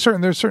 there's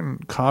certain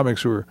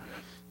comics who are,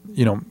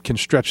 you know, can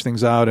stretch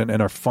things out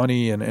and are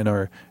funny and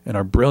are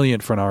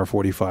brilliant for an hour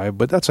 45,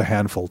 but that's a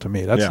handful to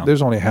me.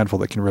 There's only a handful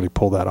that can really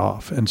pull that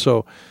off. And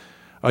so,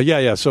 So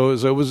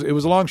it was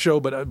a long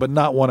show, but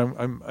not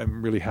one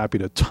I'm really happy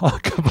to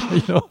talk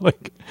about. You know,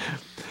 like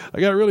I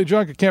got really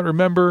drunk. I can't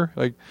remember.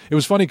 Like it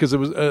was funny because it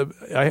was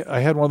I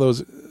had one of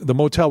those. The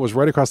motel was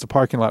right across the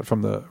parking lot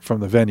from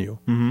the venue,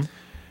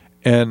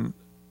 and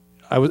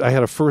I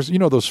had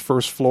those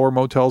first floor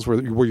motels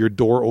where your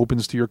door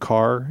opens to your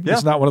car. Yeah.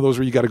 It's not one of those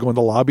where you got to go in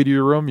the lobby to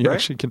your room. You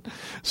actually can.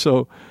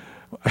 So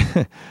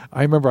I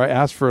remember I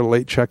asked for a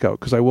late checkout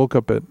because I woke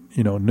up at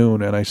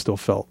noon and I still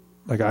felt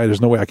like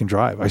there's no way I can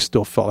drive. I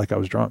still felt like I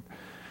was drunk.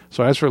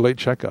 So I asked for a late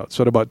checkout.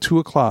 So at about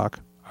 2:00,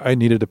 I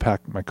needed to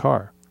pack my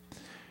car.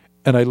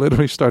 And I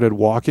literally started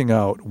walking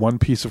out one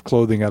piece of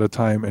clothing at a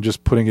time and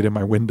just putting it in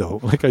my window.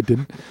 Like I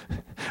didn't.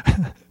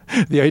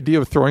 The idea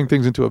of throwing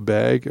things into a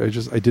bag, I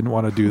didn't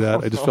want to do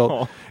that. I just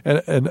felt,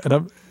 and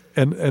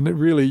it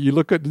really, you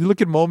look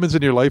at moments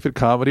in your life at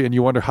comedy and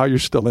you wonder how you're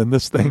still in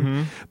this thing.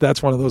 Mm-hmm.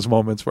 That's one of those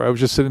moments where I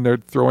was just sitting there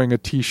throwing a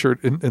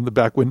T-shirt in the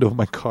back window of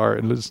my car,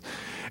 and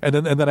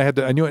then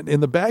I knew it,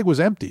 and the bag was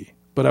empty,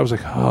 but I was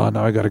like, oh,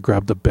 now I got to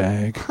grab the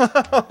bag.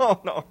 Oh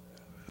no.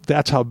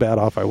 That's how bad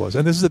off I was.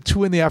 And this is at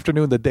 2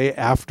 PM, the day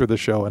after the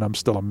show, and I'm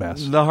still a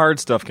mess. The hard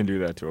stuff can do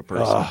that to a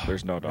person.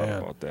 There's no doubt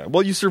about that.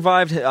 Well, you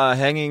survived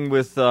hanging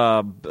with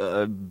Doug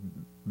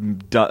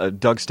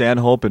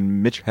Stanhope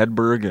and Mitch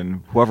Hedberg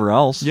and whoever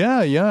else.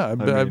 Yeah.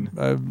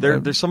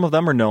 There's some of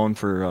them are known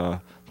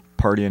for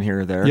partying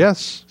here or there.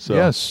 Yes, so.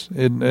 Yes.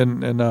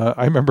 And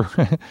I remember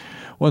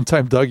one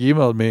time Doug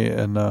emailed me,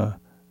 and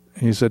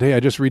he said, hey,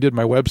 I just redid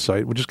my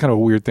website, which is kind of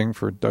a weird thing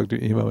for Doug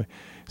to email me.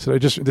 He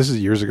said, this is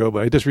years ago,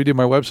 but I just redid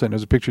my website, and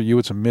there's a picture of you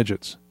with some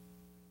midgets.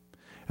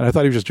 And I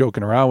thought he was just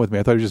joking around with me.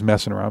 I thought he was just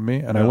messing around with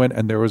me. And I went,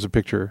 and there was a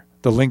picture.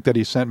 The link that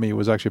he sent me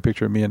was actually a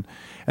picture of me. And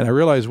I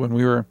realized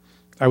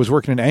I was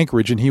working in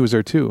Anchorage, and he was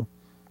there too.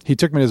 He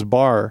took me to this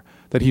bar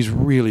that he's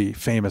really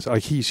famous.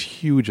 Like, he's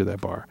huge at that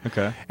bar.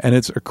 Okay. And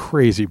it's a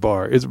crazy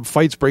bar.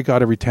 Fights break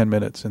out every 10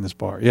 minutes in this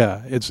bar.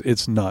 Yeah,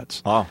 it's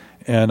nuts. Oh.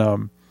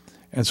 And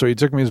so he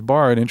took me to his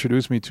bar and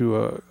introduced me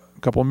to a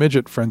couple of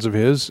midget friends of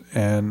his,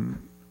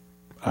 and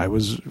I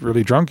was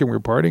really drunk and we were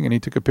partying, and he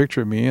took a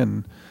picture of me,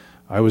 and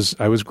I was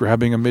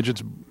grabbing a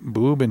midget's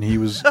boob, and he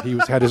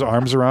had his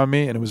arms around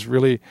me, and it was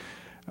really,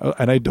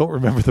 and I don't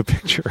remember the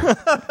picture.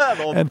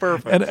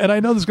 Perfect. And I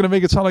know this is going to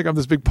make it sound like I'm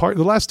this big party.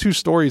 The last two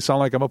stories sound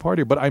like I'm a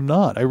party, but I'm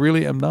not. I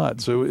really am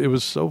not. So it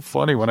was so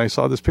funny when I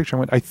saw this picture. I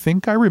went, I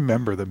think I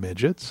remember the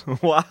midgets.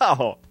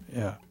 Wow.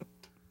 Yeah.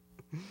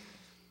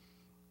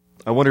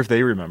 I wonder if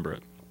they remember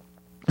it.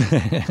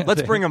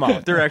 Let's bring them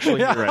out. They're actually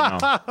here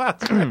right now.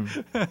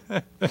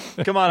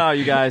 Come on out,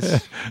 you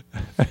guys.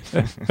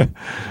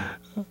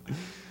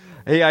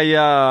 Hey,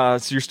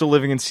 so you're still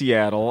living in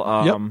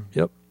Seattle.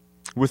 Yep.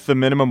 With the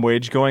minimum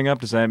wage going up,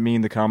 does that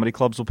mean the comedy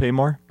clubs will pay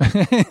more?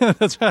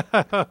 That's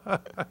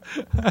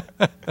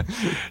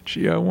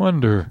Gee, I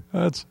wonder.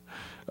 That's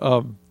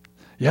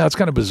it's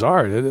kind of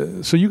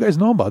bizarre. So you guys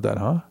know about that,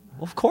 huh?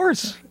 Well, of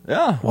course.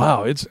 Yeah.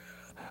 Wow. It's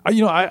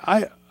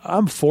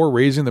I'm for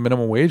raising the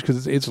minimum wage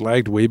because it's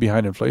lagged way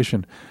behind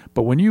inflation.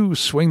 But when you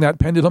swing that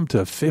pendulum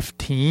to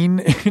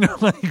 15,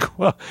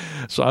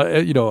 so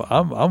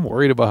I'm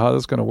worried about how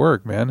that's going to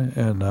work, man.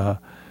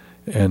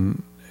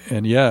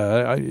 And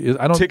yeah,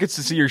 I don't. Tickets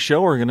to see your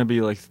show are going to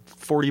be like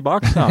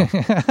 $40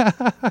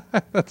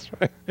 now. That's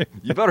right.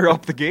 You better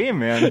up the game,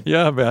 man.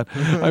 Yeah, man.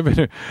 I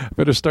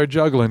better start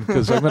juggling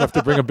because I'm going to have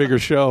to bring a bigger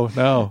show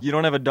now. You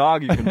don't have a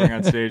dog you can bring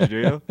on stage, do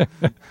you?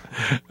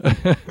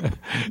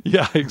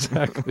 Yeah,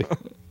 exactly.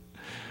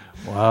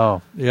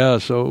 Wow. Yeah.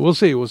 So we'll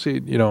see.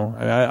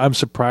 I'm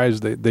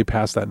surprised they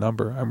passed that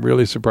number. I'm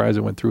really surprised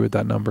it went through at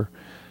that number.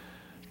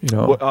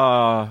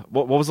 What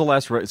was the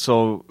last?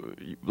 So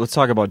let's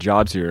talk about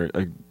jobs here.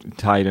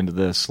 Tied into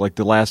this, like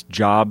the last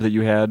job that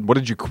you had. What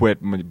did you quit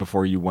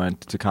before you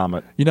went to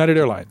Comet? United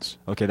Airlines.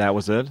 Okay, that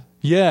was it.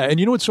 Yeah, and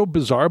you know what's so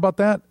bizarre about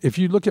that? If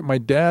you look at my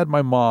dad,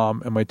 my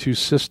mom, and my two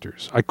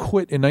sisters, I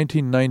quit in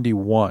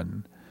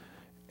 1991.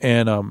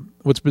 And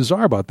what's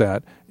bizarre about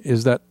that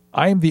is that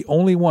I am the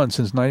only one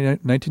since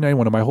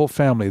 1991 in my whole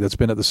family that's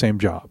been at the same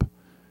job.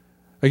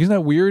 Like, isn't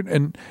that weird?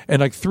 And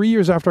like 3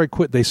 years after I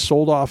quit,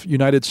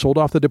 United sold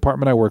off the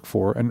department I work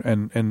for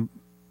and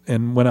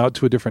went out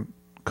to a different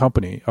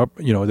company.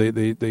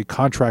 They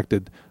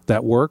contracted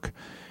that work.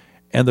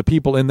 And the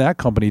people in that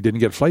company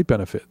didn't get flight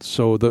benefits.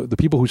 So the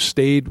people who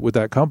stayed with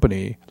that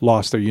company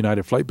lost their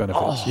United flight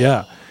benefits. Oh.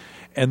 Yeah.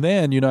 And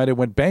then United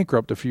went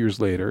bankrupt a few years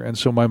later. And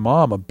so my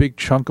mom, a big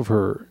chunk of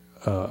her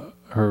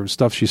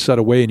stuff she set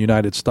away in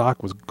United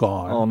stock was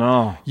gone. Oh,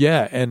 no.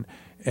 Yeah.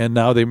 And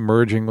now they're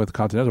merging with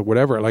Continental,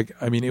 whatever. Like,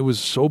 I mean, it was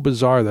so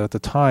bizarre that at the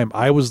time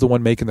I was the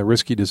one making the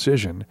risky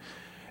decision.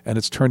 And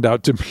it's turned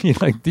out to be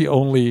like the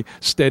only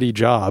steady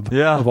job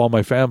of all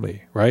my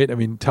family, right? I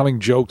mean, telling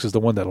jokes is the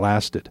one that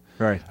lasted.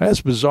 Right.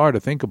 That's bizarre to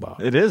think about.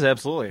 It is,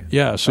 absolutely.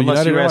 Yeah. So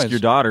unless United you ask Airlines, your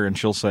daughter and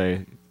she'll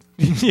say,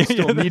 you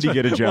still need to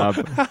get a job.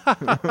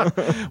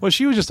 well,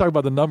 she was just talking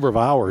about the number of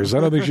hours. I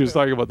don't think she was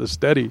talking about the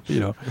steady,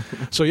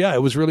 So yeah,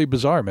 it was really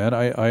bizarre, man.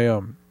 I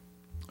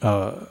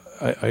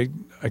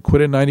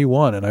quit in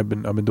 91 and I've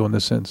been doing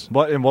this since.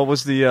 What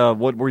was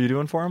what were you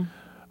doing for him?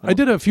 I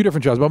did a few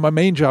different jobs, but my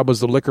main job was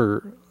the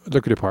liquor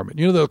department.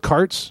 You know the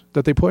carts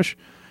that they push?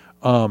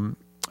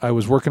 I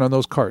was working on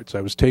those carts.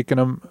 I was taking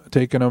them.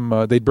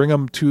 They'd bring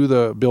them to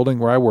the building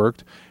where I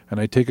worked, and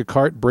I'd take a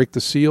cart, break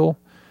the seal,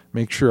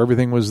 make sure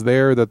everything was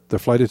there that the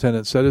flight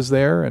attendant said is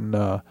there, and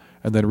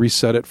then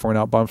reset it for an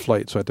outbound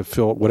flight. So I had to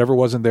fill whatever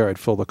wasn't there. I'd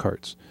fill the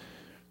carts.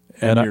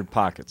 And your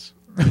pockets.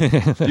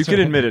 You can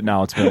admit it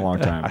now. It's been a long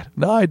time.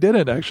 No, I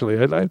didn't actually.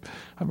 I'm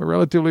a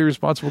relatively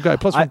responsible guy.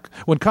 Plus,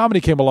 when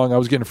comedy came along, I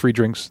was getting free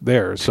drinks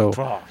there. So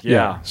but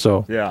yeah,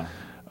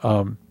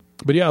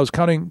 I was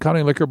counting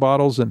liquor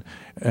bottles, and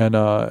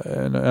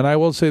I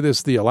will say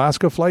this: the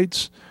Alaska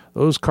flights,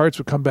 those carts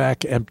would come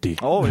back empty.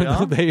 Oh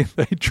yeah, they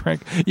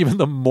drank even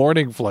the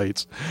morning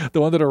flights.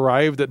 The one that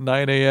arrived at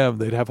 9 a.m.,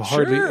 they'd have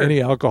hardly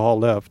any alcohol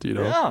left.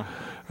 Yeah.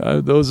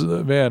 When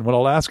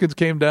Alaskans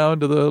came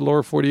down to the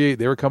lower 48,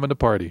 they were coming to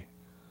party.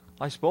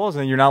 I suppose,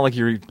 and you're not like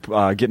you're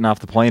getting off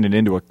the plane and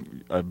into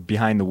a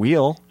behind the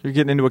wheel. You're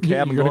getting into a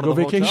cab and going to the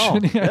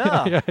vacation.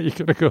 Hotel. Yeah, you're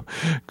gonna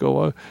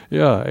go.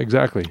 Yeah,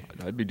 exactly.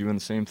 I'd be doing the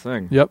same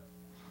thing. Yep.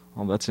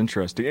 Oh, that's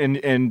interesting.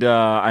 And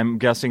I'm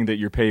guessing that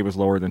your pay was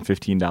lower than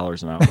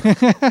 $15 an hour.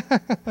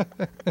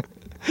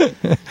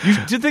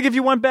 You think if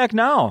you went back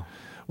now?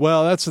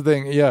 Well, that's the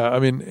thing. Yeah, I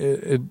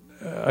mean,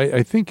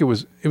 I think it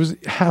was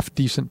half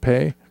decent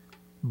pay,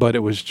 but it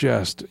was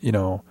just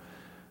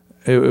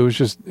it was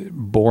just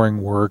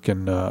boring work,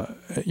 and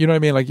you know what I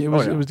mean. Like it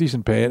was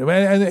decent pay, and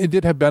it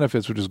did have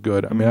benefits, which is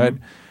good. I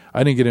mean,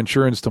 I didn't get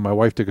insurance till my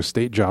wife took a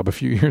state job a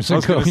few years ago. I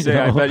was going to say,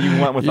 I bet you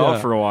went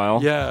without for a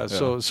while. Yeah.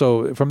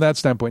 So from that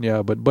standpoint,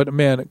 yeah. But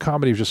man,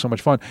 comedy was just so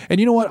much fun.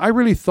 And you know what? I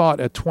really thought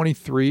at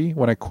 23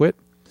 when I quit,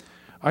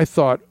 I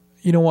thought,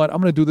 you know what? I'm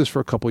going to do this for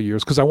a couple of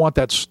years because I want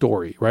that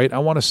story, right? I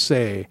want to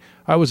say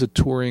I was a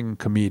touring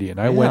comedian.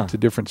 I went to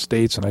different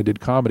states and I did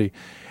comedy,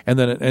 and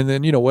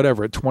then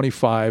whatever. At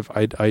 25,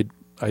 I'd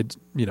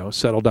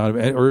settle down,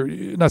 or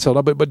not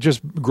settle down, but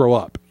just grow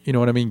up. You know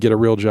what I mean? Get a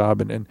real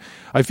job, and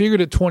I figured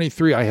at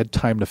 23 I had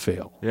time to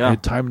fail. Yeah. I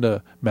had time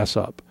to mess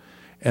up.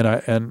 And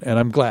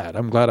I'm glad.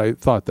 I'm glad I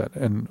thought that.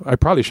 And I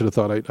probably should have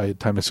thought I had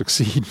time to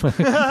succeed.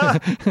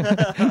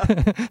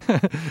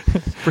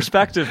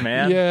 Perspective,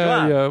 man.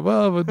 Yeah.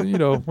 Well, but,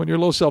 when you're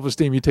low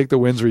self-esteem, you take the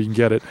wins where you can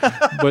get it.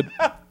 But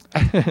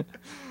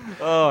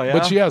oh yeah.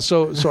 But yeah,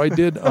 so I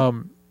did.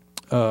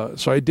 So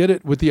I did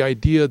it with the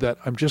idea that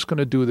I'm just going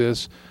to do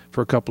this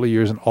for a couple of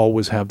years and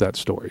always have that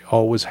story,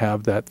 always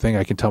have that thing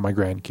I can tell my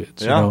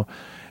grandkids. Yeah.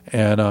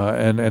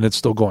 And it's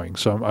still going.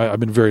 So I've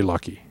been very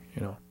lucky.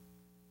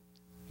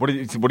 What do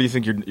you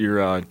think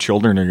your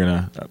children are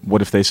gonna?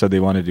 What if they said they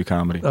want to do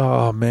comedy?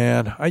 Oh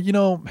man,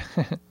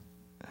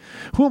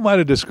 who am I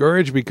to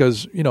discourage?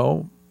 Because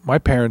my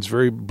parents,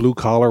 very blue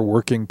collar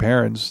working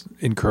parents,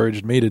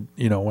 encouraged me to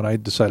when I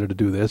decided to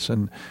do this,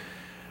 and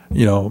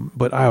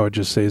But I would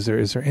just say, is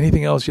there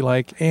anything else you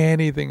like?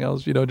 Anything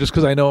else? Just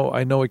because I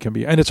know it can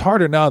be, and it's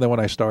harder now than when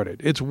I started.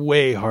 It's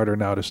way harder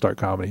now to start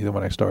comedy than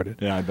when I started.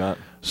 Yeah, I bet.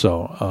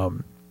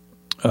 So,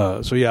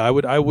 yeah,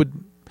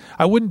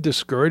 I wouldn't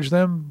discourage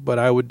them, but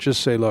I would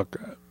just say, look,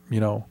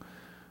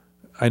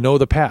 I know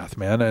the path,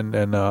 man,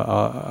 and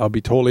I'll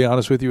be totally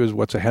honest with you as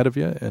what's ahead of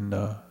you,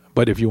 and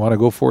but if you want to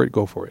go for it,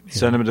 go for it.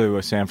 Send them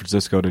to San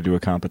Francisco to do a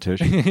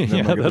competition. Yeah,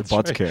 get their that's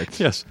butts right.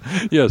 kicked. Yes.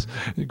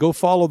 Go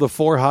follow the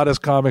 4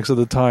 hottest comics of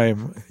the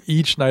time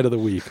each night of the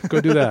week. Go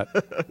do that.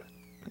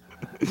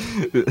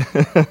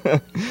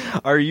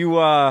 Are you?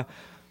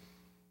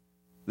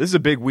 This is a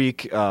big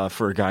week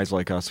for guys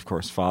like us, of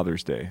course.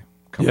 Father's Day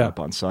coming up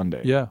on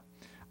Sunday. Yeah.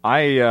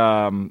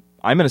 I'm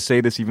going to say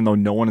this even though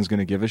no one is going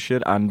to give a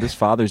shit. On this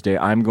Father's Day,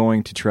 I'm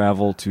going to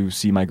travel to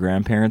see my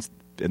grandparents,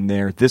 and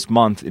they're this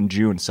month in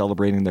June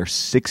celebrating their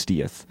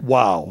 60th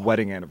Wow.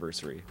 wedding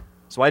anniversary.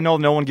 So I know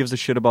no one gives a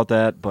shit about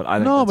that, but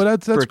I think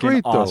that's freaking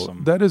great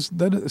awesome. though.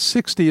 That is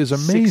 60 is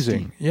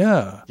amazing. 60.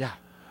 Yeah. Yeah.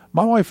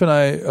 My wife and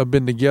I have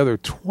been together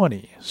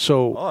 20.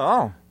 So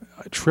Oh.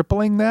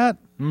 tripling that?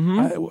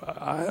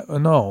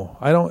 Mm-hmm. No,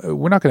 I don't.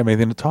 We're not going to have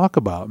anything to talk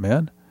about,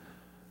 man.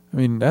 I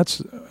mean, that's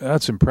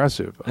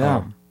impressive.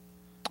 Yeah.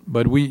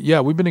 But we've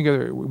been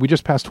together. We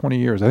just passed 20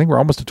 years. I think we're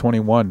almost to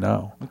 21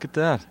 now. Look at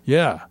that.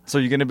 Yeah. So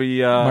you're going to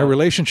be... My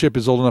relationship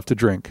is old enough to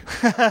drink.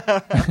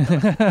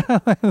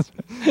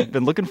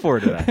 Been looking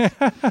forward to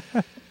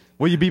that.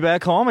 Will you be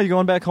back home? Are you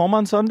going back home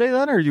on Sunday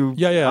then? Or are you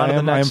Yeah. on to the I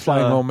am next,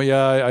 flying home.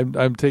 Yeah,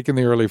 I'm taking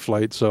the early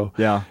flight. So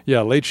Yeah.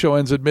 late show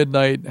ends at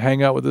midnight.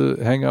 Hang out with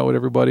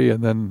everybody,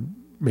 and then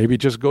maybe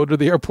just go to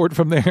the airport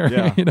from there.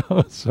 Yeah.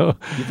 So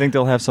You think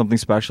they'll have something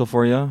special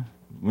for you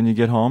when you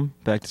get home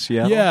back to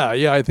Seattle? yeah.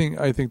 I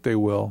think they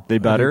will. They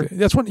better?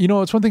 That's one.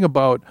 It's one thing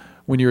about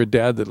when you're a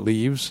dad that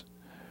leaves,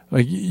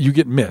 like you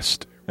get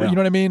missed. Yeah. You know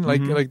what I mean?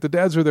 Like the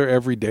dads are there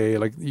every day.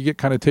 Like you get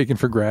kind of taken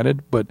for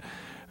granted, but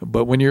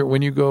when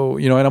you go,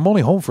 and I'm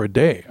only home for a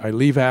day. I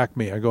leave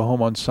Acme. I go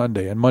home on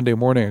Sunday, and Monday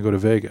morning I go to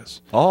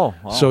Vegas. Oh.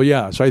 Wow. So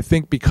I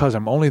think because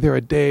I'm only there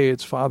a day,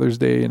 it's Father's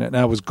Day, and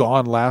I was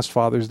gone last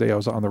Father's Day. I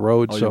was on the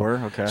road. Oh, so you were?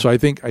 Okay. So I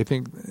think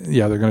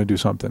they're going to do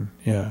something.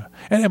 Yeah,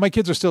 and my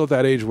kids are still at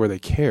that age where they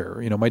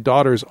care. My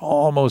daughter's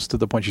almost to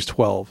the point. She's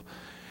 12.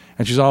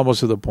 And she's almost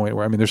to the point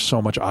where, there's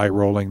so much eye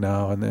rolling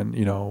now, and then,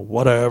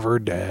 whatever,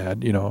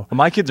 Dad, Well,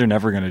 my kids are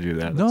never going to do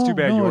that. That's too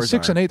bad yours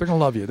 6 are. and 8, they're going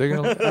to love you. They're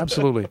going to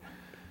absolutely.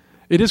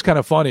 It is kind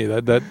of funny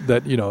that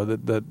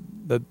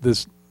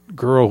this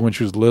girl, when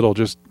she was little,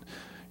 just,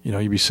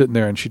 you'd be sitting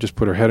there and she just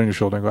put her head on your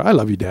shoulder and go, "I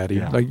love you, Daddy."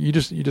 Yeah. Like you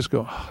just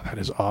go, "Oh, that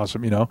is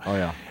awesome," Oh,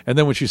 yeah. And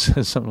then when she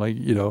says something like,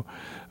 you don't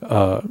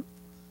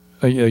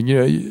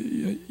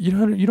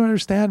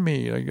understand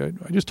me. Like,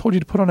 I just told you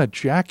to put on a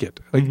jacket.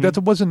 Like that's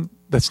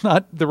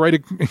not the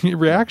right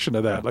reaction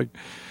to that. Like,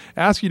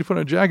 ask you to put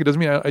on a jacket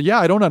doesn't mean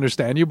I don't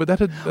understand you. But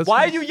that's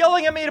Why are you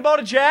yelling at me about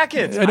a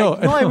jacket? I know.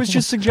 I was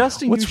just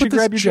suggesting What's you should with this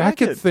grab your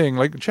jacket thing?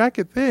 Like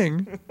jacket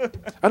thing.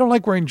 I don't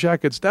like wearing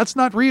jackets. That's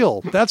not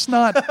real. That's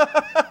not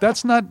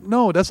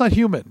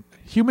human.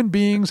 Human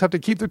beings have to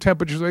keep their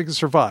temperatures so they can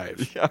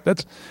survive. Yeah.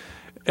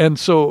 And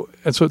so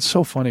it's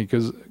so funny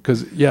because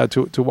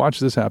to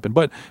watch this happen,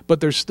 but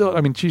there's still,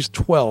 she's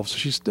 12, so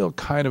she's still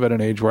kind of at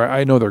an age where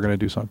I know they're going to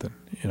do something,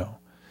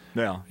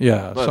 Yeah.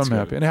 So I'm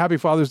happy, and happy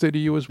Father's Day to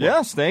you as well.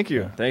 Yes, thank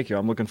you. Thank you.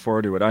 I'm looking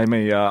forward to it.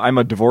 I'm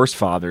a divorced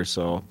father,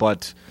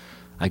 but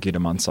I get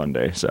him on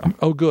Sunday, so.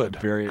 Oh, good.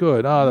 Very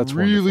good. Oh, that's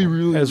really, wonderful.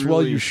 really, as well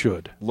really you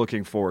should.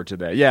 Looking forward to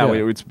that. Yeah,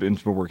 Yeah. It's been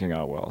working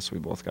out well, so we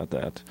both got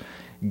that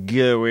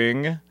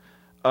going.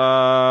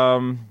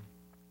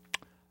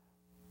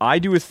 I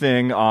do a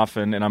thing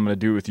often, and I'm going to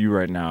do it with you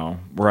right now,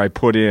 where I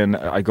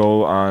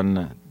go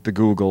on the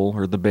Google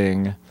or the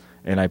Bing,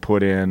 and I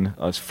put in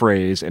a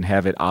phrase and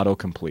have it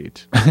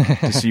autocomplete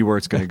to see where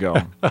it's going to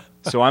go.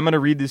 So I'm going to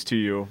read this to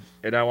you,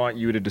 and I want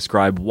you to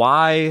describe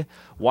why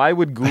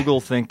would Google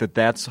think that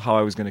that's how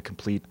I was going to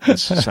complete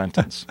this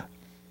sentence.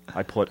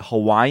 I put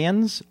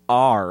Hawaiians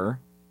are...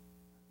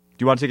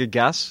 Do you want to take a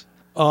guess?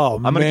 Oh,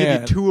 I'm going to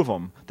give you two of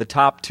them, the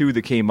top two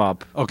that came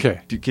up. Okay.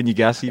 Can you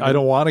guess? Even? I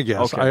don't want to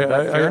guess. Okay,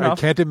 fair I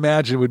enough. can't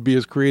imagine it would be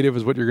as creative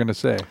as what you're going to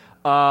say.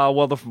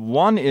 Well, the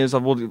one is,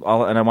 and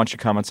I want your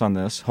comments on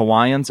this.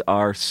 Hawaiians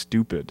are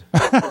stupid.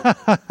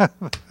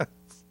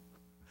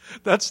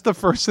 That's the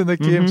first thing that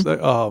came.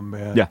 Oh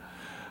man. Yeah.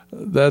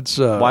 That's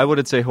Why would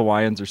it say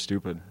Hawaiians are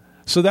stupid?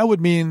 So that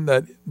would mean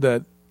that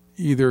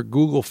either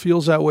Google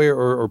feels that way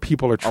or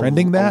people are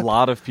trending that. A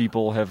lot of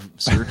people have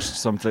searched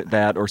something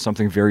that or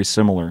something very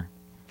similar.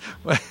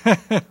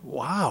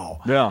 Wow.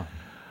 Yeah.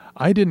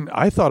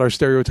 I thought our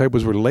stereotype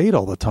was we're late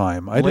all the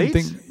time. I Late?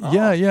 didn't think.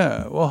 Oh.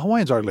 Yeah. Well,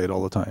 Hawaiians are late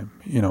all the time.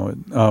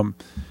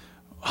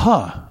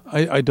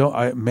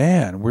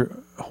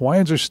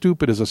 Hawaiians are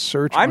stupid as a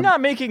search. I'm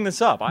not making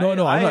this up. No, I'm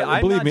not. I'm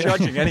Believe not me.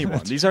 judging anyone.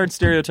 These aren't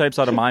stereotypes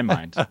out of my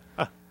mind.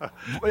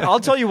 I'll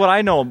tell you what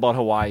I know about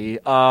Hawaii.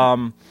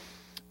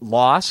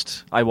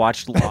 Lost. I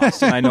watched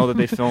Lost, and I know that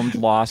they filmed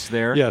Lost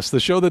there. Yes, the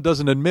show that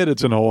doesn't admit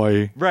it's in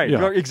Hawaii. Right,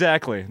 Yeah.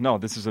 exactly. No,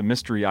 this is a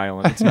mystery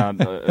island. It's not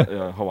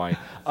Hawaii.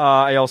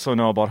 I also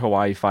know about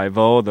Hawaii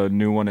Five-0, the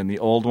new one and the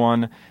old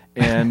one,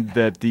 and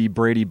that the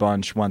Brady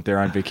Bunch went there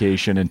on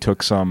vacation and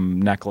took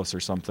some necklace or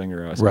something.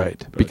 Right,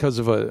 but- because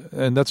of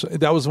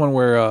that was one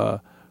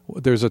where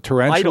there's a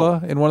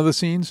tarantula in one of the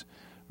scenes.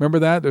 Remember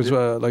that? There's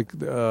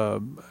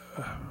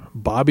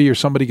Bobby or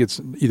somebody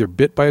gets either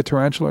bit by a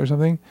tarantula or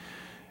something.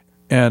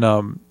 And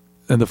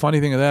the funny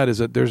thing of that is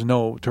that there's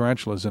no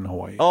tarantulas in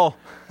Hawaii. Oh,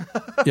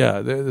 Yeah,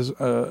 there's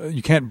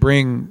you can't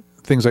bring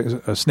things like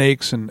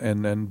snakes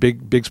and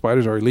big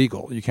spiders are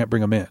illegal. You can't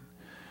bring them in.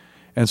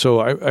 And so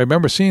I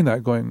remember seeing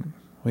that going,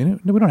 we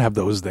don't have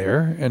those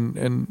there.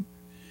 And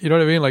you know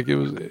what I mean? Like it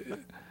was.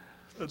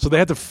 So they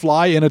had to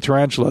fly in a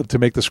tarantula to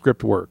make the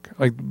script work.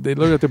 Like they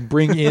literally had to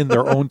bring in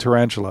their own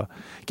tarantula,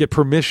 get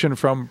permission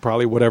from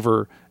probably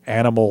whatever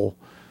animal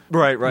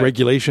right.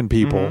 regulation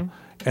people,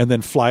 and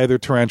then fly their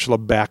tarantula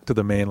back to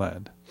the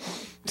mainland.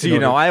 See,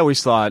 I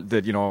always thought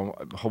that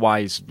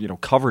Hawaii's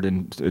covered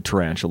in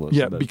tarantulas.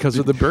 Yeah, because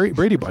of the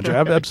Brady Bunch.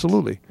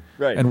 Absolutely.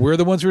 Right. And we're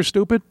the ones who are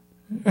stupid.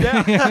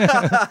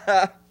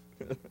 Yeah.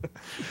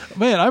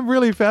 Man, I'm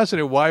really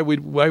fascinated why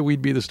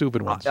we'd be the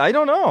stupid ones. I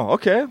don't know.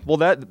 Okay, well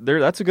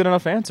that's a good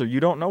enough answer. You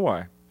don't know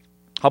why.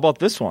 How about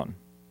this one?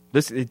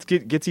 It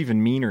gets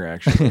even meaner,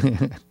 actually.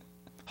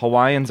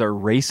 Hawaiians are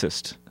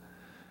racist.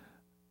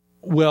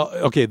 Well,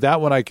 okay, that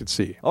one I could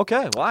see.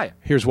 Okay, why?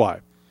 Here's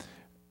why.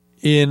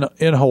 In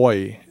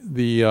Hawaii,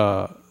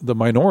 the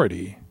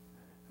minority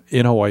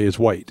in Hawaii is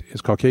white, is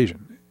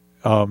Caucasian,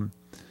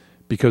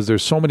 because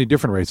there's so many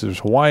different races. There's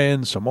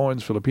Hawaiians,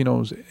 Samoans,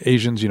 Filipinos,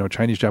 Asians,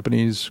 Chinese,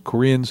 Japanese,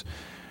 Koreans.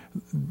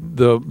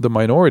 The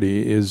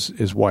minority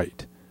is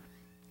white,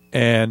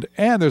 and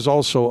there's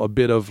also a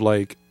bit of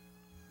like,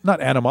 not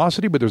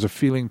animosity, but there's a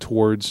feeling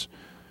towards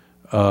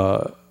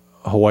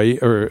Hawaii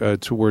or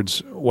towards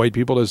white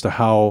people as to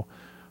how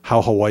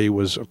Hawaii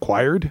was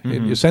acquired. Mm-hmm.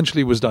 It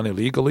essentially was done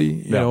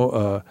illegally,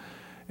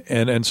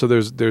 and so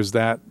there's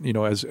that,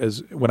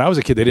 as when I was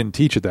a kid they didn't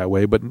teach it that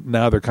way, but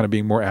now they're kind of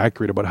being more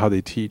accurate about how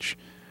they teach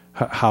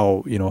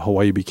how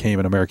Hawaii became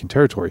an American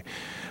territory.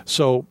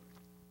 So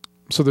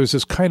there's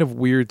this kind of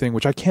weird thing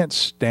which I can't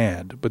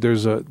stand, but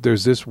there's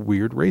this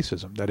weird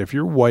racism that if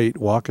you're white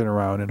walking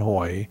around in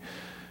Hawaii,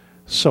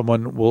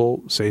 someone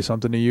will say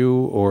something to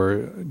you, or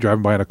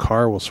driving by in a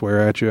car will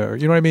swear at you, or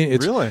you know what I mean?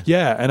 It's, really?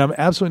 Yeah, and I'm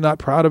absolutely not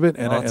proud of it,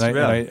 and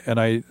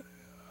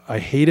I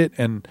hate it,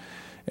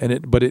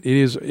 but it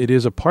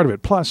is a part of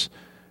it. Plus,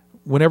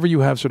 whenever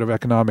you have sort of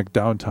economic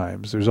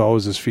downtimes, there's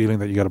always this feeling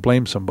that you got to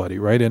blame somebody,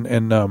 right?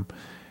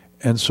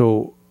 And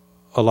so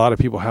a lot of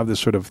people have this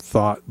sort of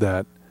thought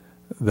that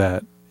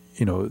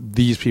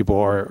these people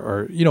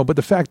are but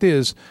the fact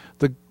is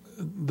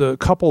the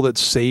couple that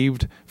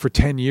saved for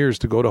 10 years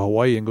to go to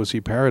Hawaii and go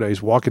see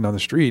paradise walking down the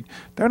street,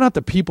 they're not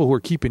the people who are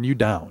keeping you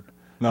down,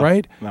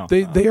 right? No,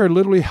 they are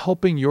literally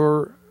helping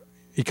your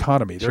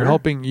economy. They're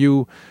helping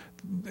you,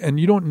 and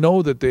you don't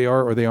know that they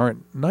are or they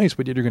aren't nice,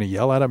 but you're going to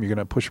yell at them, you're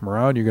going to push them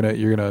around, you're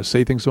going to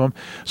say things to them.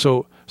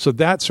 So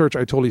that search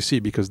I totally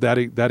see, because that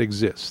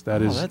exists.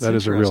 That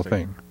is a real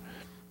thing.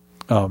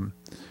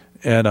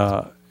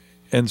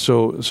 And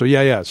so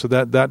yeah. So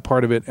that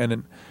part of it,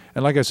 and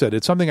like I said,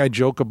 it's something I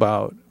joke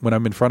about when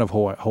I'm in front of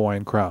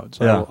Hawaiian crowds.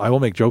 Yeah. I will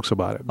make jokes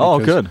about it.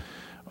 Because,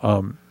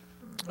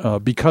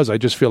 because I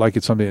just feel like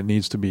it's something that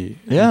needs to be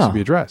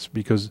addressed.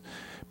 Because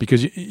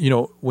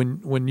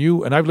when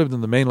you, and I've lived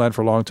in the mainland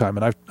for a long time,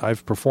 and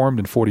I've performed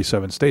in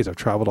 47 states. I've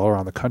traveled all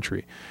around the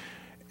country,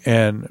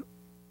 and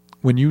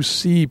when you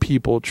see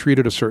people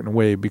treated a certain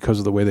way because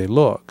of the way they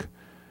look,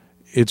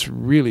 it's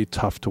really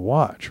tough to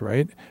watch,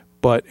 right?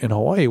 But in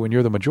Hawaii, when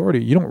you're the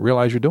majority, you don't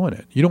realize you're doing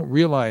it. You don't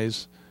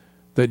realize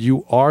that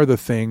you are the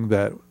thing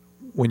that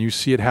when you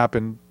see it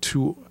happen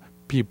to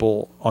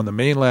people on the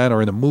mainland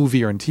or in the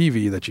movie or in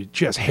TV that you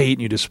just hate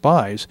and you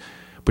despise,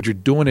 but you're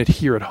doing it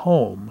here at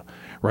home,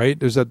 right?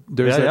 There's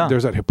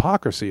that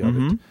hypocrisy of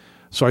it.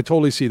 So I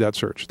totally see that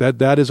search.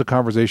 That is a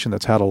conversation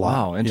that's had a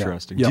lot. Wow,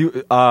 interesting. Yeah. Do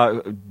you,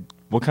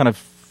 what kind of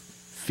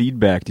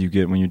feedback do you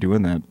get when you're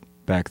doing that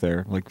back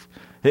there? Like,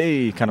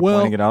 hey, kind of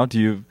pointing it out. Do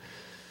you?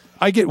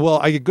 I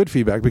get good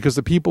feedback because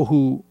the people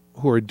who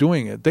are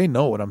doing it, they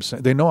know what I'm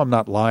saying. They know I'm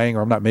not lying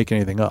or I'm not making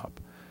anything up.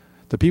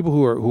 The people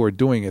who are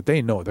doing it,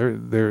 they know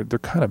they're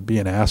kind of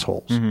being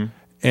assholes. Mm-hmm.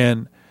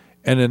 And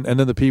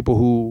then the people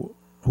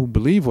who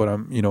believe what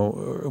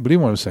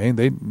I'm saying,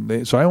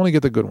 they so I only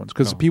get the good ones,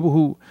 because people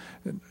who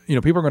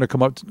people are going to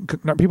come up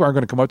people aren't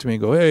going to come up to me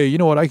and go, hey, you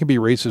know what, I can be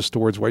racist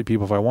towards white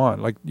people if I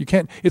want. Like, you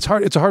can't. It's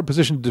hard. It's a hard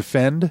position to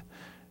defend.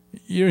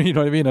 You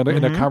know what I mean?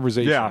 In a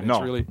conversation, yeah,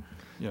 it's really.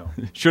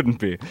 Shouldn't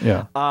be.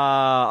 Yeah.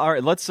 All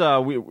right. Let's.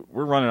 We're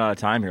running out of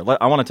time here.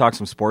 I want to talk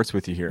some sports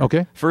with you here.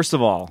 Okay. First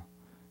of all,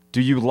 do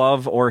you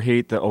love or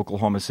hate the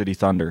Oklahoma City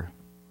Thunder?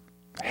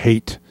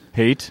 Hate.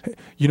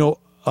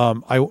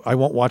 I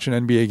won't watch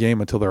an NBA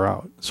game until they're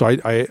out. So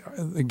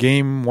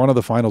game one of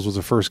the finals was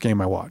the first game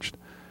I watched.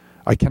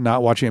 I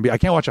cannot watch NBA. I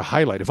can't watch a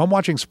highlight. If I'm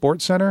watching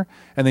SportsCenter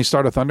and they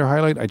start a Thunder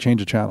highlight, I change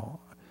the channel.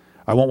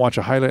 I won't watch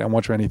a highlight. I won't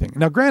watch anything.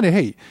 Now, granted,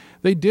 hey,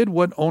 they did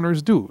what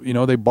owners do.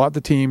 They bought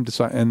the team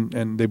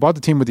and they bought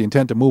the team with the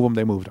intent to move them.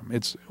 They moved them.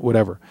 It's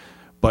whatever.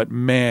 But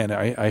man,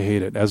 I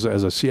hate it. As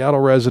a Seattle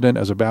resident,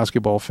 as a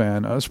basketball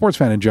fan, a sports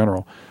fan in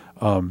general,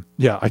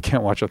 I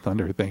can't watch a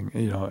Thunder thing.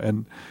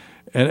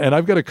 And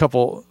I've got a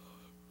couple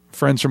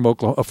friends from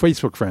Oklahoma,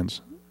 Facebook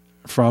friends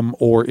from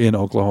or in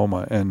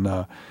Oklahoma,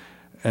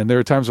 and there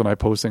are times when I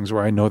post things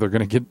where I know they're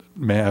going to get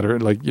mad or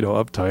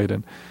uptight,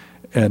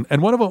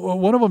 and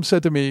one of them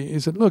said to me, he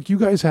said, "Look, you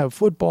guys have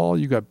football,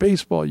 you got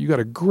baseball, you got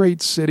a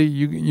great city,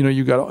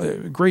 you got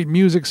a great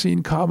music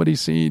scene, comedy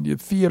scene,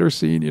 theater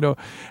scene,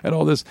 and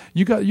all this.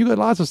 You got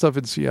lots of stuff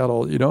in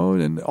Seattle,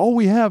 and all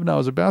we have now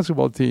is a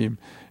basketball team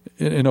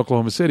in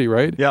Oklahoma City,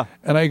 right?" Yeah.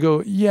 And I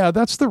go, "Yeah,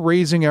 that's the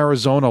Raising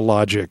Arizona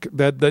logic.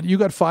 That you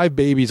got 5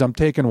 babies, I'm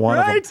taking one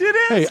of them. Right, it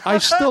is. Hey, I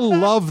still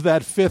love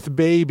that 5th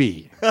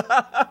baby."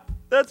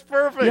 That's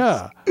perfect.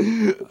 Yeah.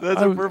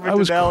 That's a perfect I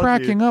was analogy.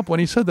 cracking up when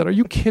he said that. Are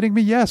you kidding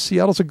me? Yes,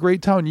 Seattle's a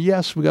great town.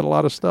 Yes, we got a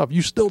lot of stuff.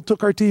 You still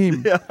took our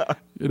team. Yeah.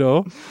 You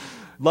know?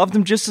 Love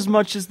them just as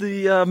much as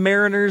the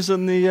Mariners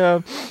and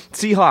the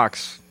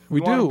Seahawks. We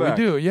Want 'em back.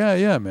 do.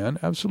 Yeah, man.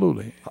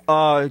 Absolutely.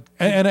 Uh,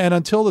 And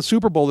until the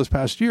Super Bowl this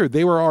past year,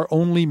 they were our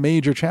only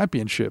major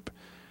championship.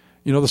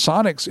 You know, the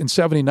Sonics in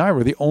 '79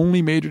 were the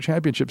only major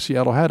championship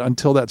Seattle had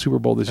until that Super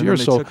Bowl this And year.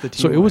 then they So, took the team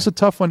so it was away. a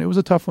tough one. It was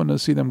a tough one to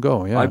see them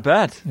go. Yeah, I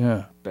bet.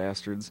 Yeah.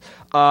 Bastards.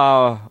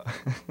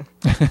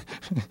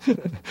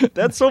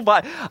 That's so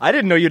bad. I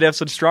didn't know you'd have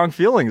such strong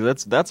feelings.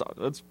 That's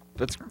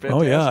fantastic.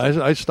 Oh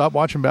yeah, I stopped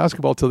watching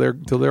basketball till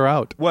they're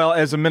out. Well,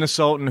 as a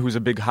Minnesotan who's a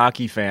big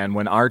hockey fan,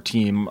 when our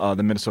team,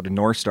 the Minnesota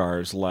North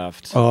Stars,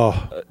 left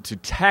Oh, to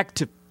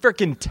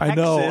frickin' Texas, I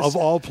know, of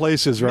all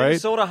places, right?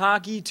 Minnesota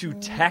hockey to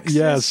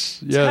Texas.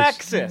 Yes.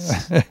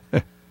 Texas.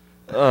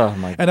 Oh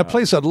my god. And a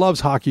place that loves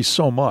hockey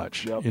so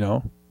much, Yep. you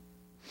know.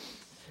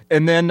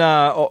 And then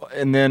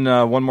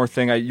one more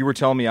thing. You were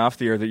telling me off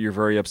the air that you're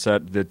very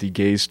upset that the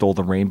gays stole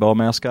the rainbow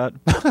mascot.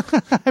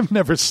 I've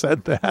never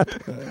said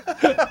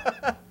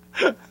that.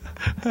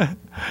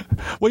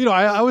 Well, you know,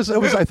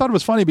 I thought it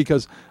was funny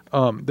because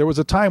there was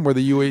a time where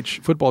the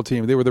UH football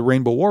team, they were the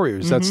Rainbow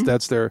Warriors.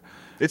 That's their.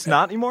 It's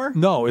not anymore?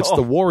 No, it's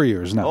the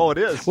Warriors now. Oh, it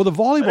is? Well, the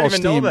volleyball I didn't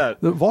even know team,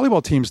 that. the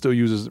volleyball team still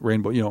uses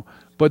rainbow, you know,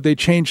 but they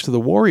changed to the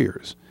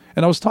Warriors.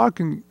 And I was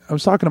talking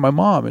to my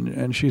mom,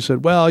 and she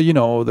said, "Well, you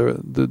know,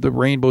 the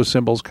rainbow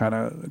symbols kind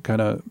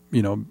of,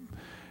 you know,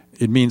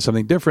 it means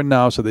something different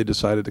now, so they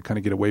decided to kind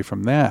of get away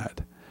from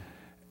that."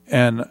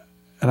 And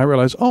I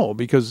realized,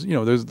 because you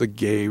know, there's the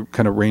gay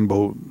kind of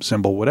rainbow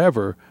symbol,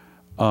 whatever.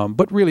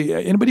 But really,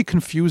 anybody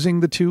confusing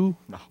the two?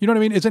 No. You know what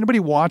I mean? Is anybody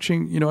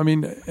watching? You know, I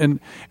mean, and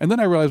then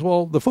I realized,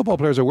 well, the football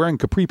players are wearing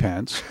capri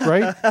pants,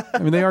 right? I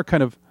mean, they are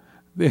kind of,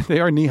 they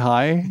are knee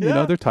high. You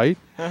know, they're tight.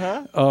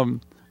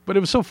 But it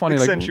was so funny.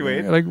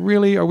 Accentuate. Like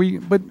really, are we?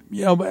 But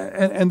you know,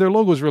 and their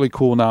logo is really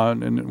cool now,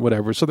 and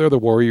whatever. So they're the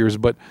Warriors,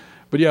 but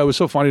yeah, it was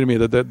so funny to me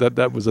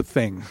that was a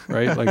thing,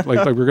 right? Like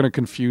we're going to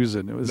confuse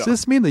it. Does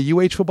this mean the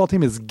UH football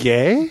team is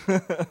gay?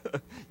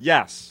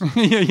 Yes.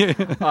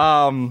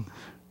 Yeah.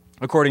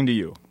 According to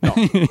you. No.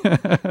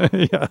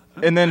 Yeah.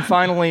 And then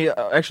finally,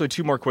 actually,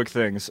 two more quick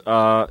things.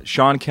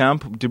 Sean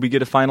Kemp, did we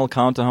get a final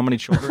count on how many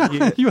children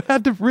he You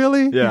had to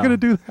really? Yeah. You're going to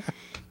do that?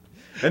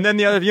 And then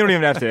the other, you don't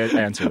even have to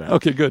answer that.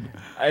 Okay, good.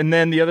 And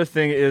then the other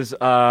thing is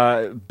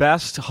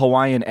best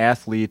Hawaiian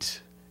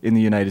athlete in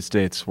the United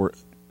States.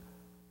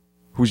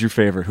 Who's your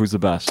favorite? Who's the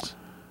best?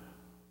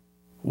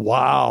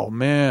 Wow,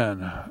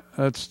 man.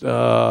 That's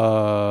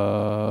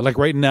like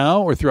right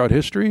now or throughout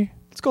history?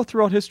 Let's go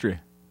throughout history.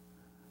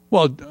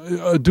 Well,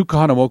 Duke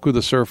Kahanamoku,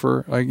 the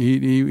surfer, like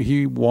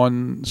he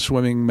won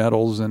swimming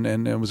medals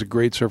and was a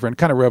great surfer and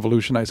kind of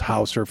revolutionized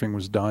how surfing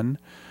was done.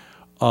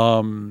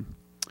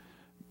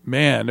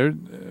 Man,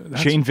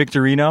 Shane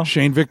Victorino.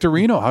 Shane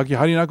Victorino. How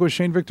do you not go with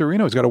Shane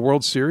Victorino? He's got a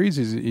World Series.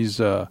 He's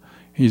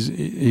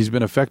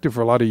been effective for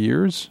a lot of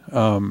years.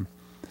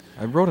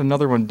 I wrote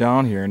another one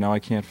down here. Now I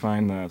can't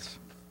find that.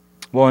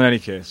 Well, in any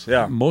case,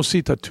 yeah.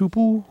 Mosi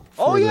Tatupu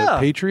for the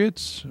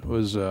Patriots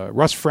was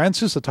Russ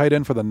Francis, the tight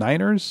end for the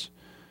Niners.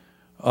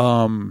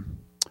 Olin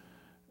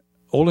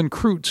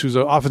Kreutz, who's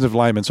an offensive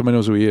lineman. Somebody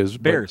knows who he is.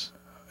 Bears.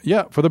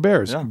 Yeah, for the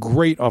Bears. Yeah.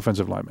 Great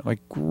offensive lineman. Like,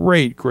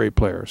 great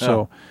player.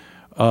 So,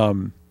 I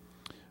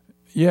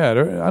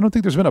don't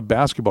think there's been a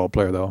basketball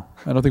player, though.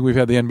 I don't think we've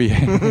had the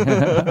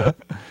NBA.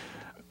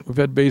 We've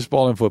had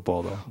baseball and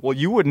football, though. Well,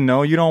 you wouldn't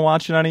know. You don't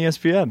watch it on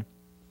ESPN.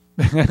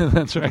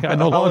 That's right. I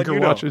no I'll let longer you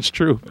know. watch it. It's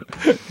true.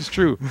 It's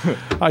true.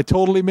 I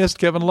totally missed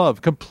Kevin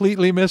Love.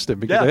 Completely missed him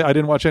because Yeah. I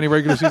didn't watch any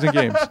regular season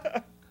games.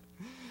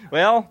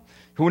 Well,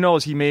 who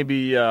knows? He may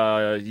be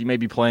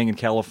playing in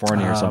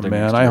California or something.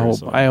 Man,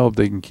 next year, I hope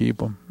they can keep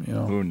him. You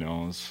know, Who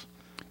knows?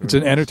 it's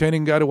an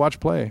entertaining guy to watch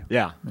play.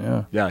 Yeah.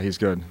 Yeah. Yeah, he's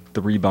good.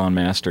 The rebound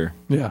master.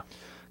 Yeah.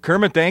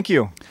 Kermit, thank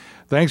you.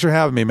 Thanks for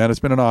having me, man. It's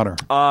been an honor.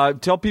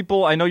 Tell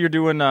people, I know you're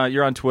doing,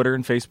 you're on Twitter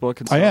and Facebook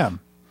and stuff. I am.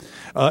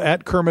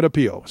 At Kermit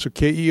Apio. So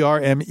KermetApio,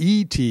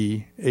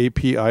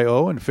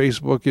 and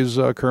Facebook is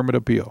Kermit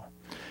Apio.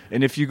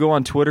 And if you go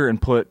on Twitter and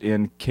put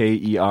in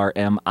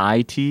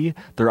KERMIT,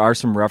 there are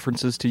some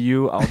references to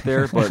you out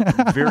there,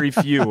 but very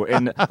few.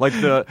 And like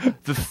the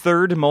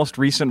third most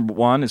recent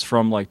one is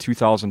from like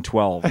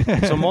 2012.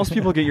 So most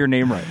people get your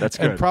name right. That's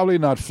good. And probably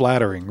not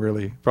flattering,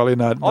 really. Probably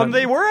not.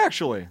 They were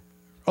actually.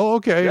 Oh,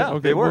 okay. Yeah, okay.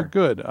 they were. Well,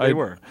 good. They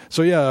were.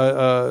 So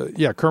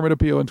Kermit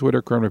Apio on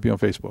Twitter, Kermit Apio on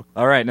Facebook.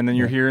 All right, and then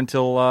you're here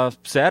until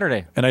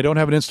Saturday. And I don't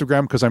have an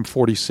Instagram because I'm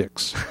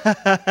 46.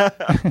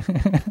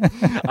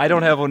 I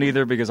don't have one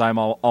either because I'm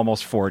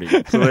almost 40.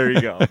 So there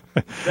you go.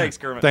 Thanks,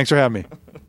 Kermit. Thanks for having me.